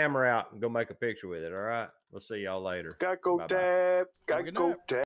 get your camera out and go make a picture with it. All right. We'll see y'all later. Got go dab. Got go dab.